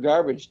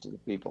garbage to the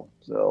people.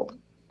 So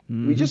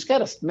we just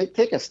got to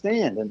take a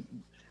stand. And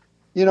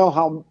you know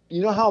how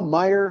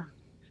Meijer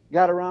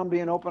got around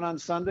being open on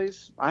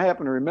Sundays? I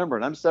happen to remember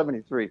it. I'm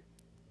 73.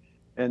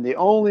 And the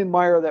only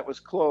Meijer that was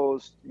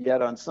closed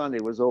yet on Sunday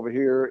was over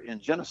here in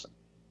Jenison.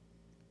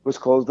 It was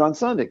closed on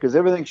Sunday because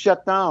everything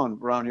shut down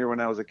around here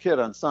when I was a kid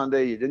on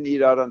Sunday. You didn't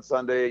eat out on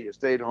Sunday. You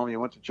stayed home. You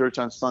went to church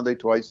on Sunday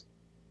twice.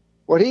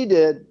 What he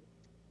did,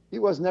 he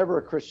was never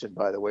a Christian,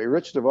 by the way.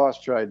 Rich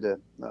DeVos tried to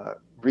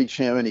reach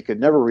him, and he could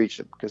never reach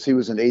him because he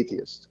was an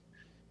atheist.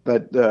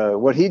 But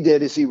what he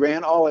did is he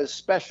ran all his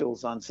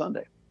specials on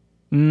Sunday.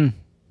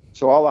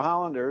 So all the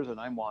Hollanders, and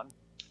I'm one,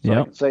 so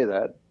I can say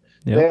that,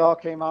 they all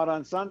came out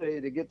on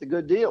Sunday to get the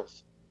good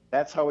deals.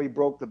 That's how he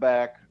broke the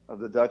back of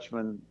the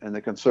Dutchmen and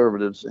the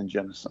conservatives in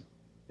Jenison.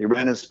 He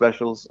ran his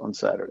specials on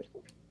Saturday.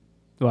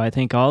 Well, I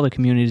think all the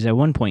communities at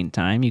one point in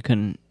time, you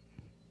couldn't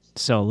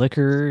sell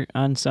liquor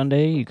on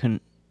Sunday. You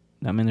couldn't,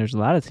 there's a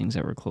lot of things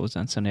that were closed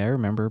on Sunday. I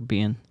remember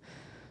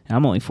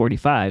I'm only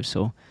 45,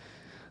 so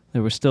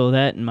There was still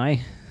that in my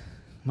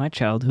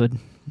childhood,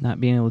 not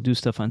being able to do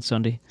stuff on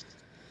Sunday.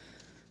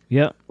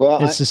 Yep.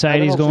 Well,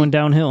 society's going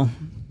downhill.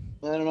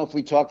 I don't know if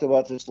we talked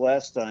about this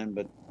last time,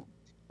 but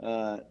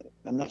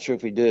I'm not sure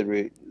if we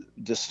did.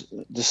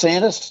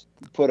 DeSantis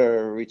put a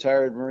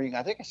retired Marine,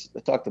 I think I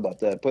talked about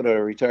that, put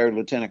a retired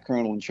lieutenant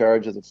colonel in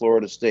charge of the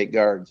Florida State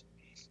Guards.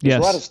 There's a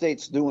lot of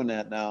states doing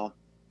that now.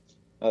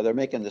 They're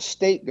making the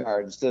State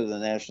Guard instead of the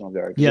National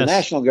Guard. Yes. The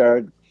National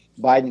Guard,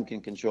 Biden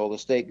can control. The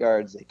State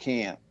Guards, they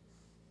can't.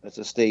 That's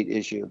a state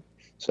issue.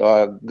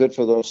 So good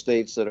for those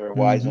states that are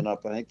wising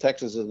up. I think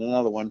Texas is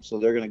another one, so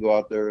they're going to go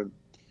out there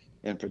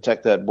and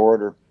protect that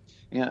border.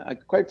 Yeah,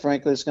 quite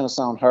frankly, it's going to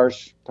sound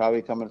harsh,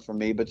 probably coming from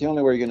me, but the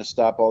only way you're going to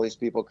stop all these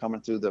people coming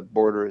through the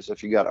border is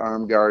if you got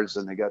armed guards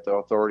and they got the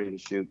authority to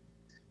shoot.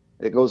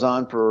 It goes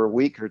on for a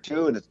week or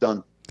two, and it's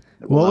done.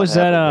 What was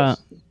that?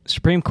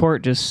 Supreme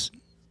Court just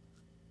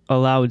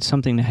allowed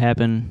something to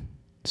happen.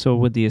 So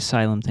with the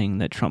asylum thing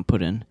that Trump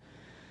put in,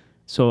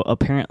 so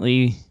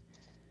apparently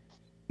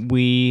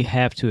we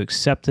have to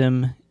accept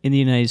them in the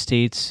United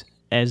States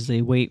as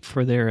they wait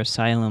for their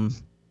asylum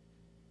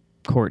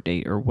court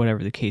date or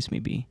whatever the case may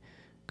be.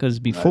 Because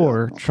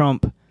before,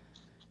 Trump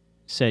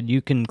said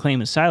you can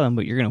claim asylum,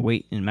 but you're going to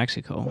wait in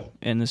Mexico.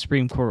 And the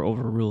Supreme Court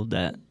overruled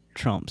that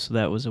Trump. So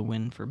that was a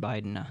win for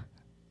Biden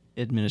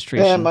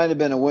administration. Yeah, it might have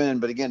been a win.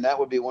 But again, that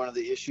would be one of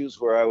the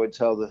issues where I would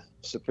tell the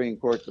Supreme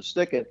Court to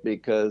stick it,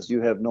 because you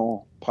have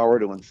no power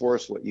to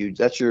enforce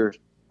that's your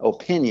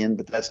opinion,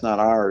 but that's not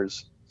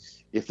ours.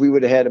 If we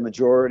would have had a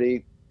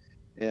majority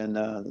in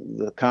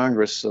the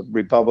Congress of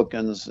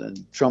Republicans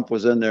and Trump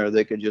was in there,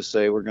 they could just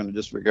say, we're going to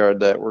disregard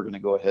that. We're going to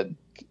go ahead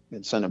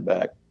and send him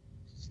back.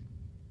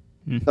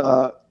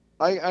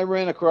 I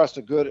ran across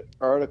a good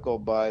article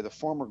by the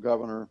former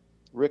governor,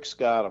 Rick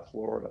Scott of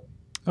Florida.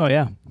 Oh,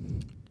 yeah.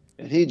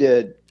 And he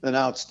did an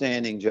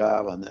outstanding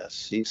job on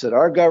this. He said,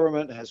 our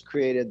government has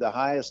created the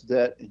highest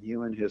debt in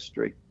human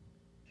history.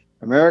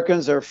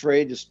 Americans are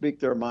afraid to speak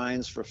their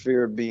minds for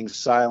fear of being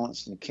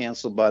silenced and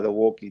canceled by the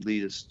woke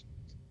elitists.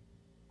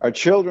 Our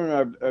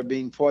children are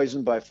being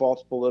poisoned by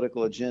false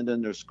political agenda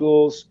in their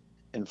schools.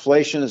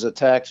 Inflation is a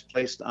tax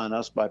placed on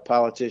us by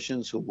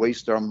politicians who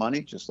waste our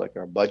money, just like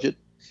our budget.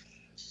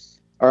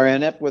 Our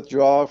inept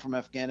withdrawal from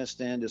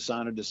Afghanistan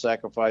dishonored the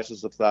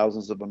sacrifices of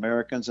thousands of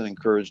Americans and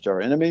encouraged our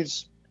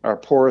enemies. Our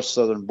porous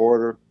southern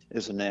border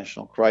is a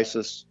national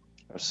crisis.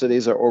 Our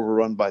cities are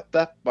overrun by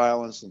theft,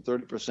 violence, and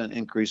 30%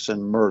 increase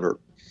in murder.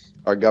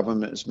 Our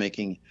government is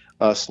making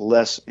us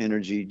less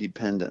energy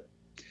dependent.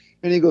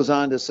 And he goes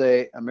on to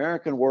say,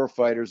 American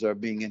warfighters are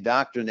being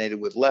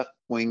indoctrinated with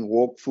left-wing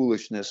woke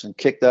foolishness and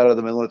kicked out of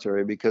the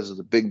military because of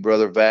the Big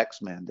Brother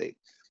vax mandate.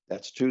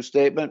 That's a true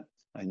statement.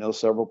 I know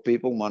several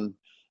people, one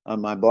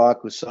on my block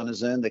whose son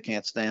is in, they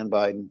can't stand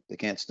Biden. They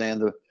can't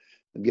stand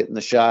getting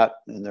the shot,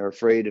 and they're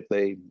afraid if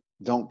they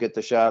don't get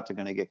the shot, they're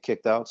going to get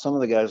kicked out. Some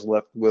of the guys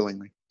left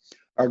willingly.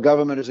 Our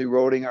government is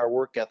eroding our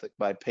work ethic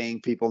by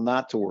paying people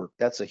not to work.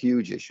 That's a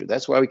huge issue.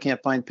 That's why we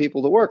can't find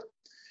people to work.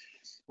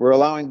 We're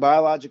allowing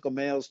biological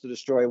males to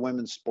destroy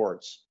women's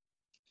sports.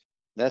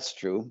 That's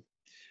true.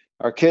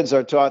 Our kids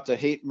are taught to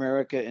hate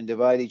America and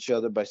divide each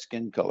other by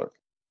skin color.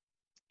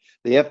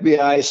 The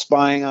FBI is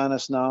spying on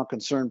us now,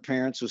 concerned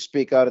parents who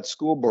speak out at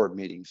school board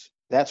meetings.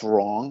 That's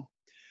wrong.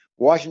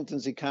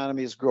 Washington's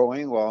economy is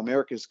growing while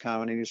America's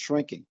economy is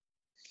shrinking.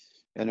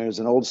 And there's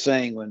an old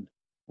saying,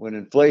 when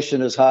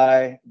inflation is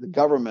high, the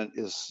government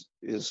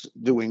is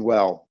doing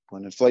well.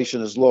 When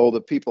inflation is low,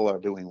 the people are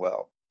doing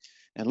well.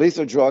 And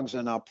lethal drugs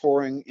are now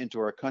pouring into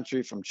our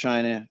country from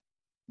China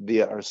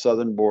via our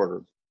southern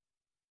border.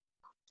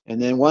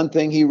 And then one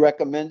thing he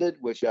recommended,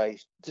 which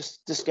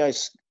this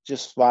guy's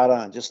just spot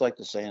on, just like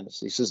DeSantis.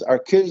 He says, our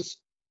kids,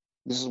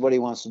 this is what he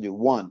wants to do.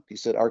 One, he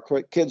said, our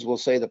kids will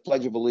say the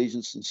Pledge of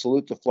Allegiance and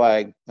salute the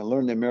flag and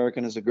learn the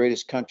American is the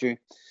greatest country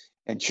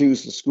and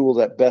choose the school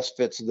that best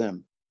fits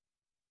them.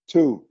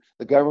 Two,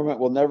 the government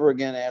will never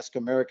again ask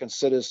American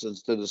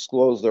citizens to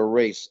disclose their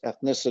race,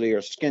 ethnicity,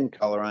 or skin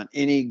color on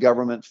any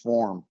government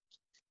form.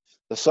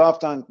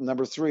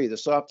 Number three, the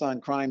soft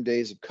on crime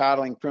days of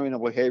coddling criminal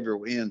behavior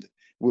will end.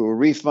 We will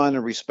refund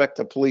and respect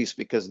the police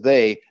because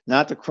they,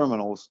 not the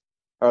criminals,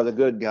 are the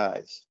good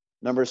guys.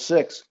 Number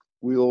six,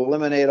 we will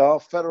eliminate all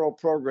federal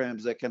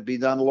programs that can be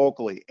done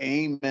locally.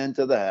 Amen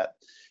to that.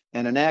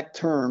 And enact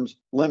terms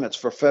limits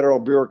for federal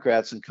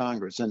bureaucrats in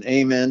Congress. And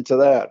amen to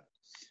that.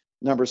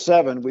 Number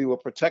seven, we will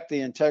protect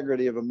the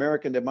integrity of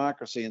American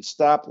democracy and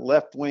stop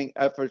left-wing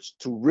efforts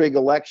to rig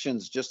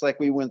elections, just like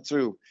we went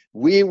through.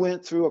 We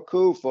went through a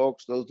coup,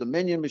 folks. Those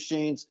Dominion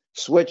machines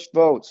switched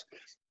votes.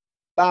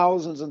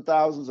 Thousands and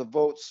thousands of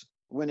votes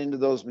went into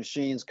those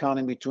machines,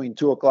 counting between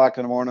 2 o'clock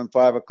in the morning and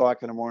 5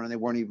 o'clock in the morning. They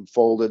weren't even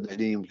folded. They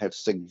didn't even have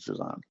signatures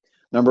on them.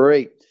 Number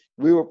eight,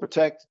 we will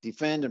protect,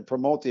 defend, and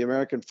promote the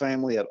American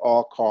family at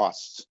all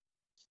costs.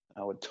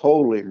 I would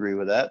totally agree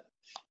with that.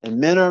 And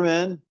men are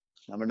men.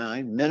 Number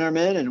nine, men are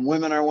men and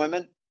women are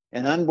women,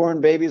 and unborn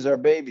babies are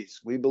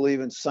babies. We believe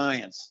in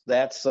science.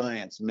 That's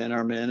science. Men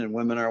are men and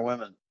women are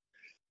women.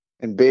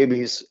 And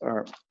babies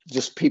are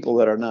just people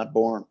that are not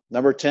born.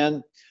 Number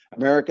 10,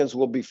 Americans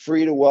will be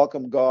free to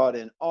welcome God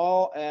in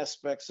all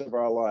aspects of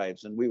our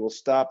lives, and we will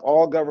stop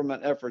all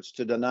government efforts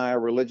to deny our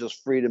religious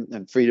freedom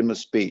and freedom of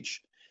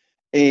speech.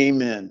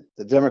 Amen.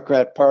 The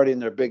Democrat Party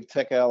and their big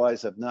tech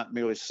allies have not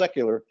merely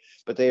secular,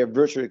 but they have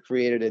virtually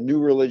created a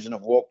new religion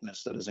of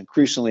wokeness that is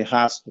increasingly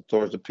hostile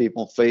towards the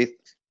people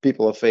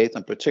of faith,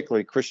 and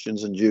particularly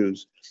Christians and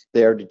Jews.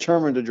 They are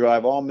determined to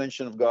drive all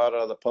mention of God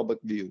out of the public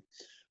view.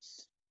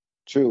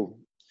 True.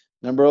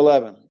 Number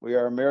 11, we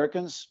are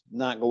Americans,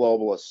 not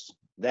globalists.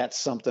 That's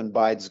something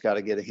Biden's got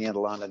to get a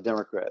handle on. The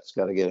Democrats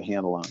got to get a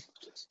handle on.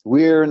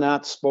 We're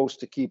not supposed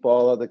to keep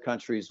all other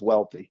countries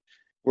wealthy.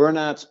 We're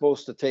not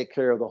supposed to take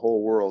care of the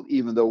whole world,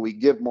 even though we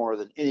give more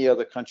than any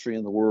other country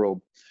in the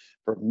world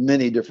for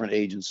many different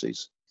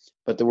agencies.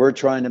 But they're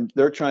trying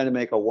to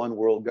make a one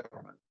world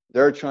government.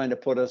 They're trying to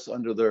put us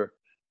under their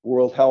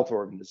World Health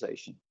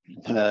Organization.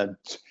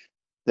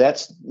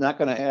 That's not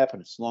going to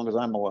happen as long as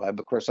I'm alive.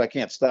 Of course, I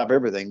can't stop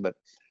everything, but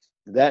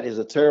that is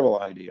a terrible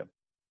idea.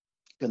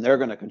 And they're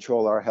going to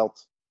control our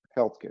health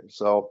care.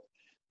 So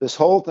this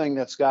whole thing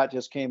that Scott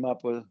just came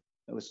up with,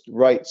 it was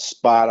right,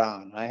 spot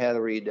on. I had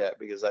to read that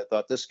because I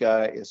thought this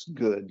guy is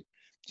good,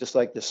 just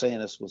like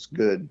DeSantis was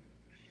good.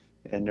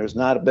 And there's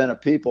not been a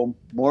people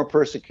more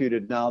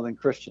persecuted now than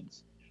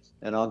Christians.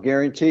 And I'll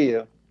guarantee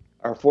you,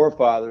 our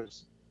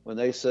forefathers, when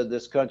they said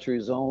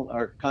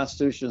our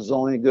Constitution is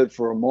only good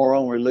for a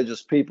moral and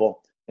religious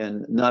people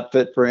and not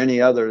fit for any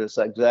other, that's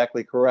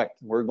exactly correct.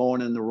 We're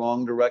going in the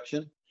wrong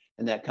direction.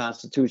 And that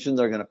Constitution,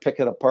 they're going to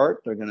pick it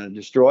apart. They're going to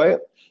destroy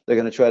it. They're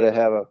going to try to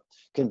have a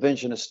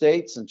convention of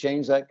states and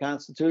change that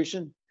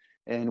Constitution.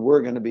 And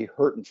we're going to be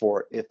hurting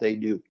for it if they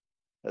do.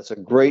 That's a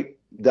great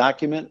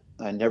document.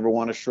 I never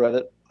want to shred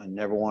it. I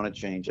never want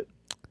to change it.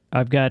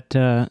 I've got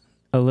a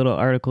little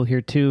article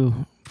here, too,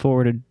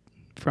 forwarded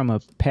from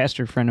a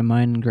pastor friend of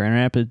mine in Grand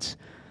Rapids.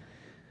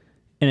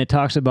 And it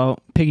talks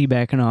about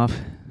piggybacking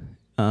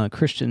off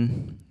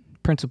Christian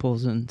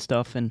principles and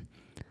stuff. And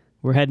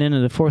we're heading into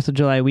the 4th of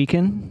July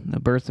weekend, the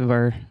birth of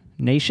our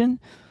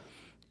nation.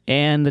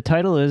 And the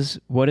title is,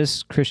 What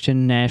is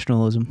Christian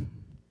Nationalism?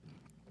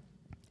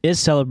 Is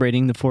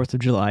celebrating the 4th of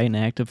July an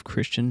act of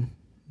Christian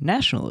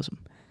nationalism?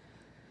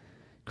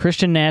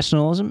 Christian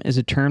nationalism is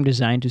a term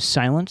designed to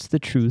silence the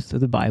truth of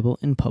the Bible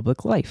in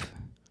public life.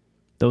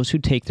 Those who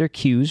take their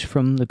cues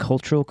from the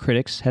cultural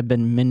critics have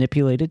been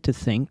manipulated to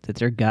think that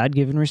their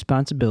God-given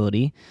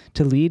responsibility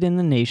to lead in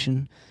the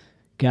nation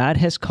God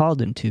has called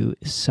them to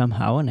is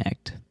somehow an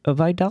act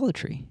of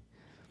idolatry.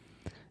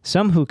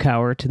 Some who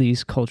cower to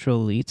these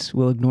cultural elites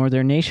will ignore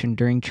their nation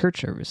during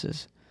church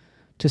services.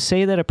 To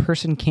say that a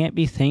person can't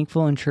be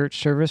thankful in church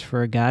service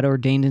for a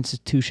God-ordained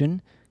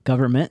institution,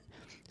 government,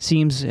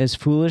 seems as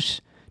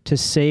foolish to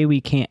say we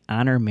can't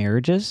honor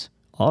marriages,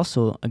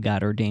 also a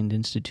God-ordained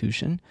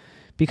institution,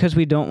 because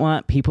we don't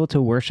want people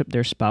to worship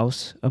their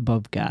spouse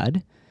above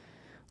God.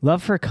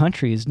 Love for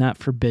country is not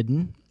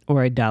forbidden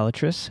or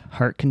idolatrous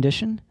heart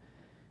condition.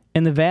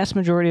 And the vast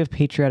majority of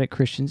patriotic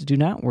Christians do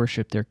not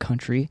worship their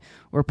country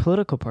or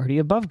political party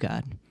above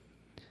God.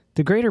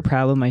 The greater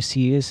problem I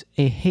see is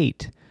a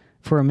hate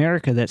for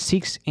America that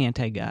seeks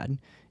anti-God,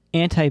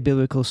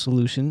 anti-biblical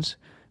solutions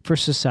for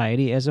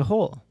society as a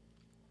whole.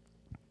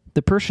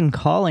 The person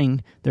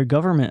calling their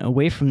government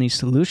away from these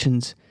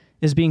solutions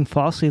is being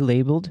falsely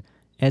labeled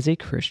as a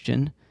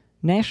Christian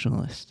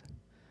nationalist.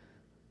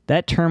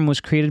 That term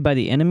was created by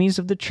the enemies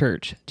of the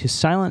church to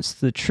silence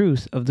the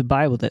truth of the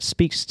Bible that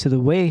speaks to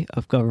the way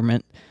of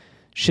government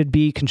should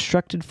be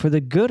constructed for the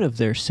good of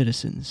their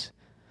citizens.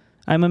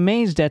 I'm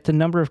amazed at the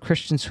number of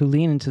Christians who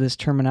lean into this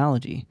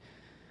terminology.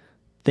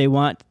 They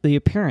want the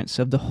appearance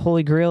of the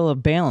Holy Grail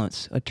of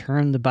balance, a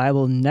term the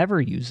Bible never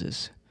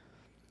uses,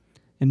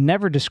 and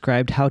never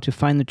described how to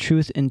find the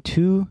truth in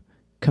two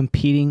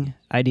competing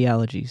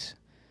ideologies.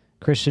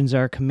 Christians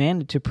are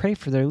commanded to pray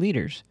for their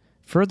leaders.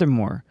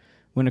 Furthermore,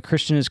 when a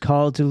Christian is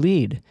called to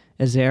lead,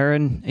 as they are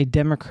in a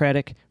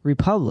democratic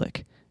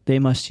republic, they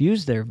must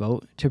use their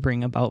vote to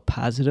bring about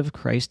positive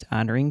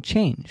Christ-honoring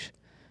change.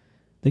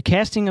 The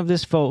casting of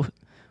this vote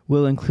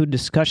will include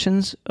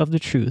discussions of the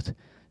truth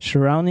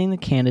surrounding the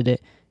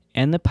candidate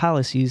and the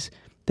policies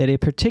that a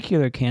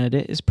particular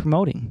candidate is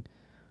promoting.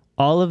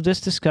 All of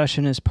this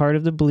discussion is part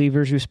of the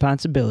believer's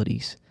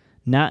responsibilities,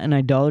 not an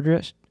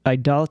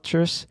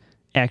idolatrous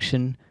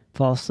action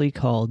falsely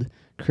called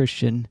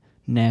Christian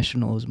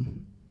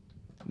nationalism.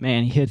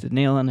 Man, he hit the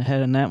nail on the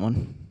head on that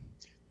one.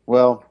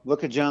 Well,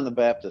 look at John the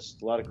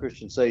Baptist. A lot of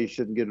Christians say he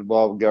shouldn't get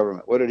involved in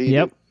government. What did he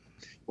do?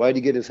 Why did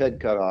he get his head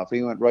cut off?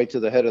 He went right to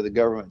the head of the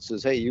government and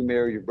says, hey, you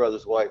married your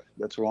brother's wife.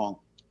 That's wrong.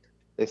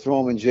 They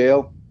throw him in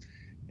jail.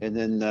 And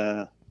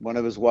then one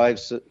of his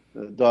wife's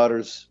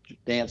daughters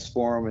danced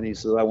for him. And he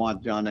says, I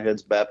want John the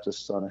Head's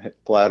Baptist on a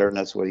platter. And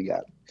that's what he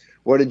got.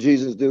 What did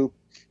Jesus do?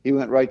 He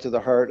went right to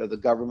the heart of the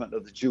government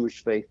of the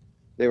Jewish faith.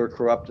 They were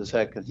corrupt as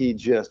heck. And he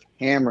just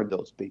hammered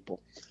those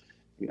people.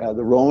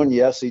 The Roman,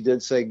 yes, he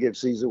did say, give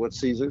Caesar what's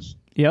Caesar's.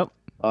 Yep.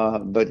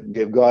 But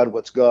give God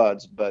what's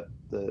God's. But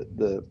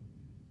the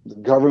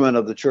government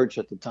of the church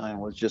at the time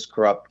was just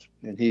corrupt,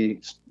 and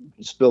he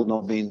spilled no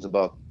beans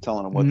about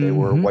telling them what they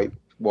were,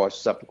 whitewash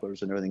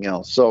sepulchres and everything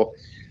else. So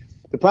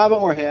the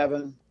problem we're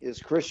having is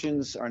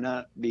Christians are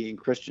not being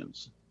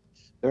Christians.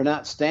 They're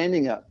not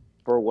standing up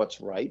for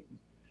what's right.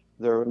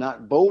 They're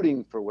not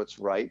voting for what's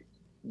right.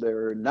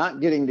 They're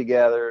not getting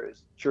together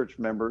as church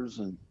members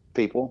and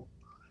people.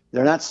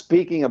 They're not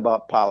speaking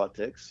about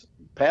politics.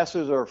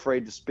 Pastors are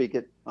afraid to speak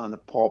it on the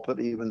pulpit,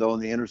 even though in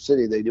the inner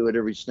city they do it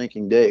every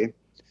stinking day.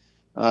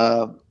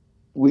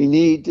 We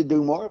need to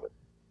do more of it.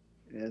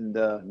 And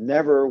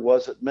never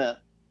was it meant.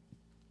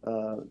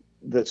 The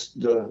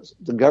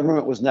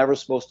government was never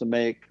supposed to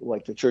make,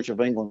 like the Church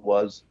of England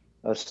was,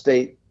 a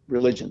state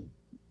religion.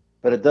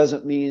 But it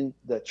doesn't mean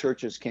that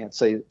churches can't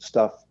say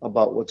stuff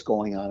about what's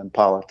going on in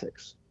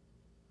politics.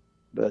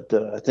 But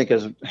I think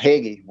as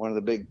Hagee, one of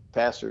the big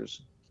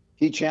pastors,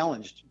 he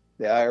challenged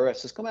the IRS,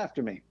 says, come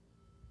after me.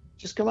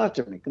 Just come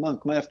after me.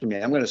 Come after me.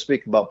 I'm going to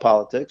speak about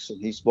politics. And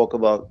he spoke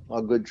about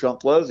how good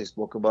Trump was. He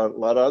spoke about a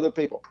lot of other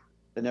people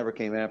that never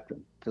came after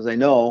him because they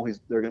know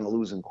they're going to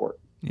lose in court.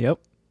 Yep.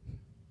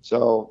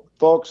 So,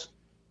 folks,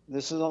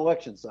 this is an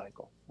election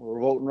cycle. We're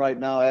voting right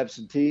now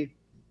absentee.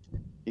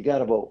 You got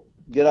to vote.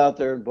 Get out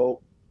there and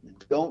vote.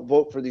 Don't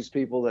vote for these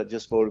people that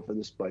just voted for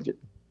this budget.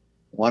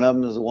 One of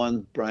them is the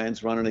one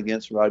Brian's running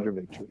against, Roger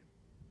Victory.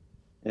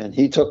 And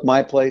he took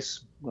my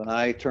place when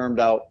I termed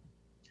out.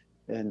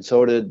 And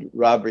so did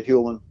Robert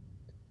Hewlin.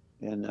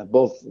 And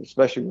both,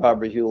 especially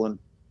Robert Hewlin,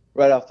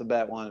 right off the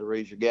bat wanted to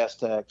raise your gas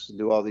tax and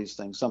do all these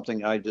things,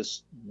 something I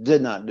just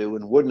did not do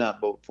and would not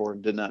vote for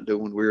and did not do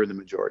when we were in the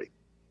majority.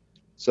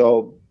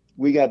 So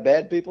we got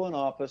bad people in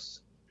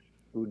office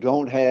who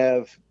don't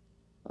have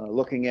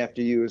looking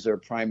after you as their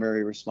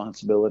primary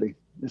responsibility.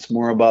 It's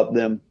more about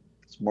them.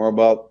 It's more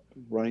about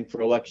running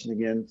for election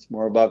again. It's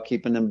more about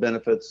keeping them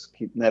benefits,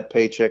 keeping that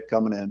paycheck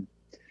coming in.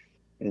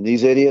 And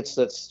these idiots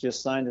that's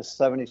just signed a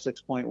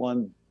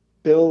 $76.1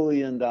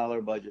 billion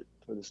budget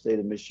for the state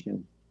of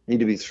Michigan need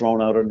to be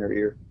thrown out on their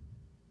ear.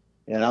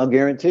 And I'll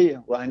guarantee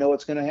you, well, I know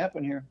what's going to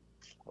happen here.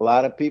 A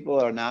lot of people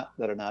that are not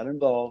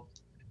involved.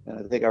 And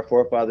I think our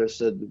forefathers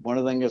said one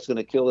of the things that's going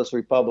to kill this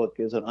republic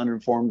is an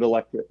uninformed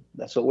electorate.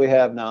 That's what we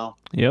have now.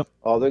 Yep.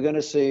 All they're going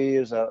to see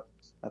is a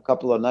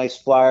couple of nice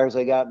flyers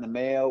they got in the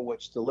mail,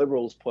 which the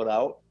liberals put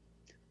out,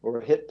 or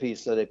a hit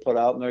piece that they put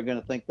out, and they're going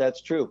to think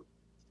that's true.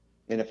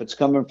 And if it's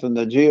coming from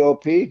the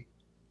GOP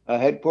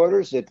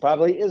headquarters, it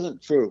probably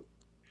isn't true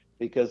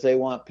because they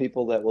want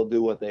people that will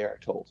do what they are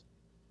told.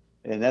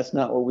 And that's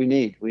not what we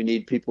need. We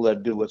need people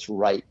that do what's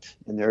right.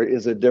 And there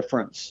is a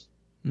difference.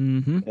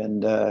 Mm-hmm.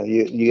 And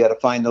you got to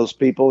find those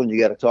people and you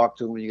got to talk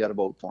to them and you got to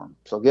vote for them.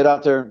 So get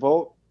out there and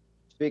vote,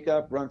 speak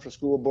up, run for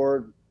school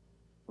board,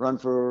 run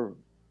for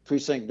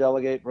precinct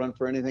delegate, run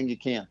for anything you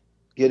can.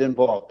 Get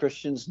involved.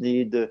 Christians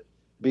need to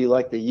be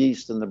like the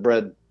yeast in the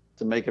bread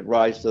to make it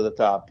rise to the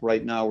top.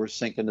 Right now we're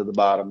sinking to the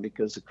bottom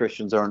because the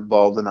Christians aren't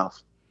involved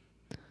enough.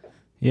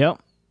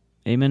 Yep.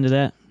 Amen to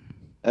that.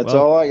 That's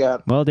all I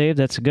got. Well, Dave,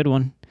 that's a good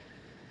one.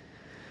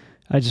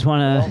 I just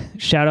want to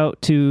shout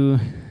out to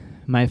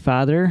my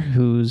father,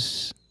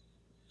 whose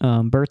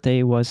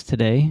birthday was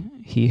today.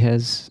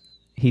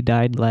 He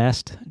died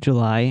last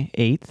July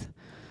 8th.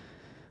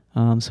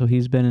 So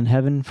he's been in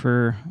heaven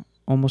for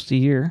almost a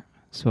year.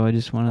 So I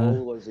just want to... How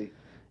old was he?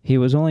 He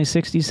was only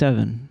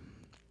 67.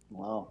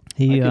 Wow. I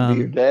could be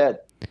your dad.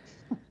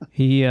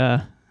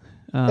 Yeah.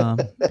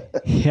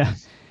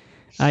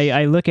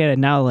 I look at it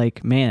now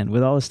like, man,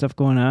 with all this stuff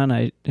going on,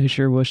 I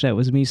sure wish that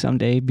was me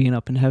someday, being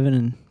up in heaven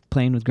and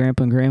playing with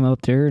Grandpa and Grandma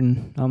up there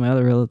and all my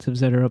other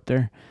relatives that are up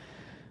there.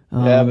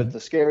 Yeah, but the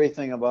scary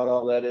thing about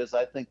all that is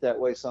I think that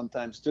way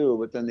sometimes too,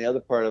 but then the other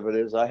part of it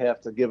is I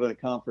have to give an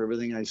account for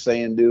everything I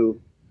say and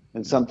do,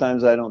 and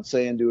sometimes I don't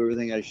say and do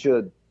everything I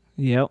should.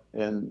 Yep.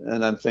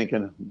 And I'm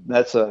thinking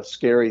that's a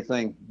scary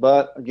thing.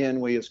 But again,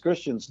 we as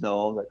Christians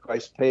know that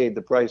Christ paid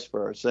the price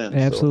for our sins.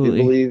 Absolutely. So if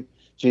you believe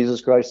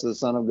Jesus Christ is the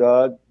Son of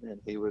God and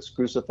he was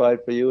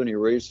crucified for you and he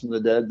raised from the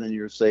dead, then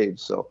you're saved.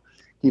 So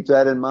keep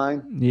that in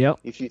mind. Yep.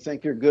 If you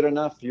think you're good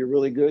enough, you're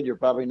really good, you're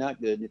probably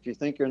not good. If you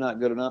think you're not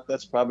good enough,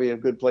 that's probably a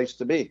good place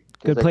to be.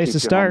 Good place to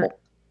start. Humble.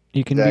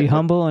 You can be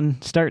humble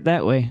and start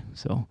that way.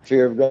 So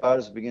fear of God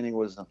is the beginning of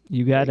wisdom.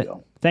 You got it.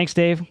 Thanks,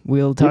 Dave.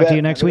 We'll talk to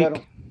you next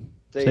week.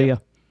 See ya.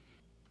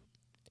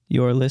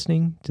 You're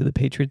listening to the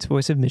Patriots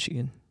Voice of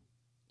Michigan.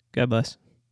 God bless.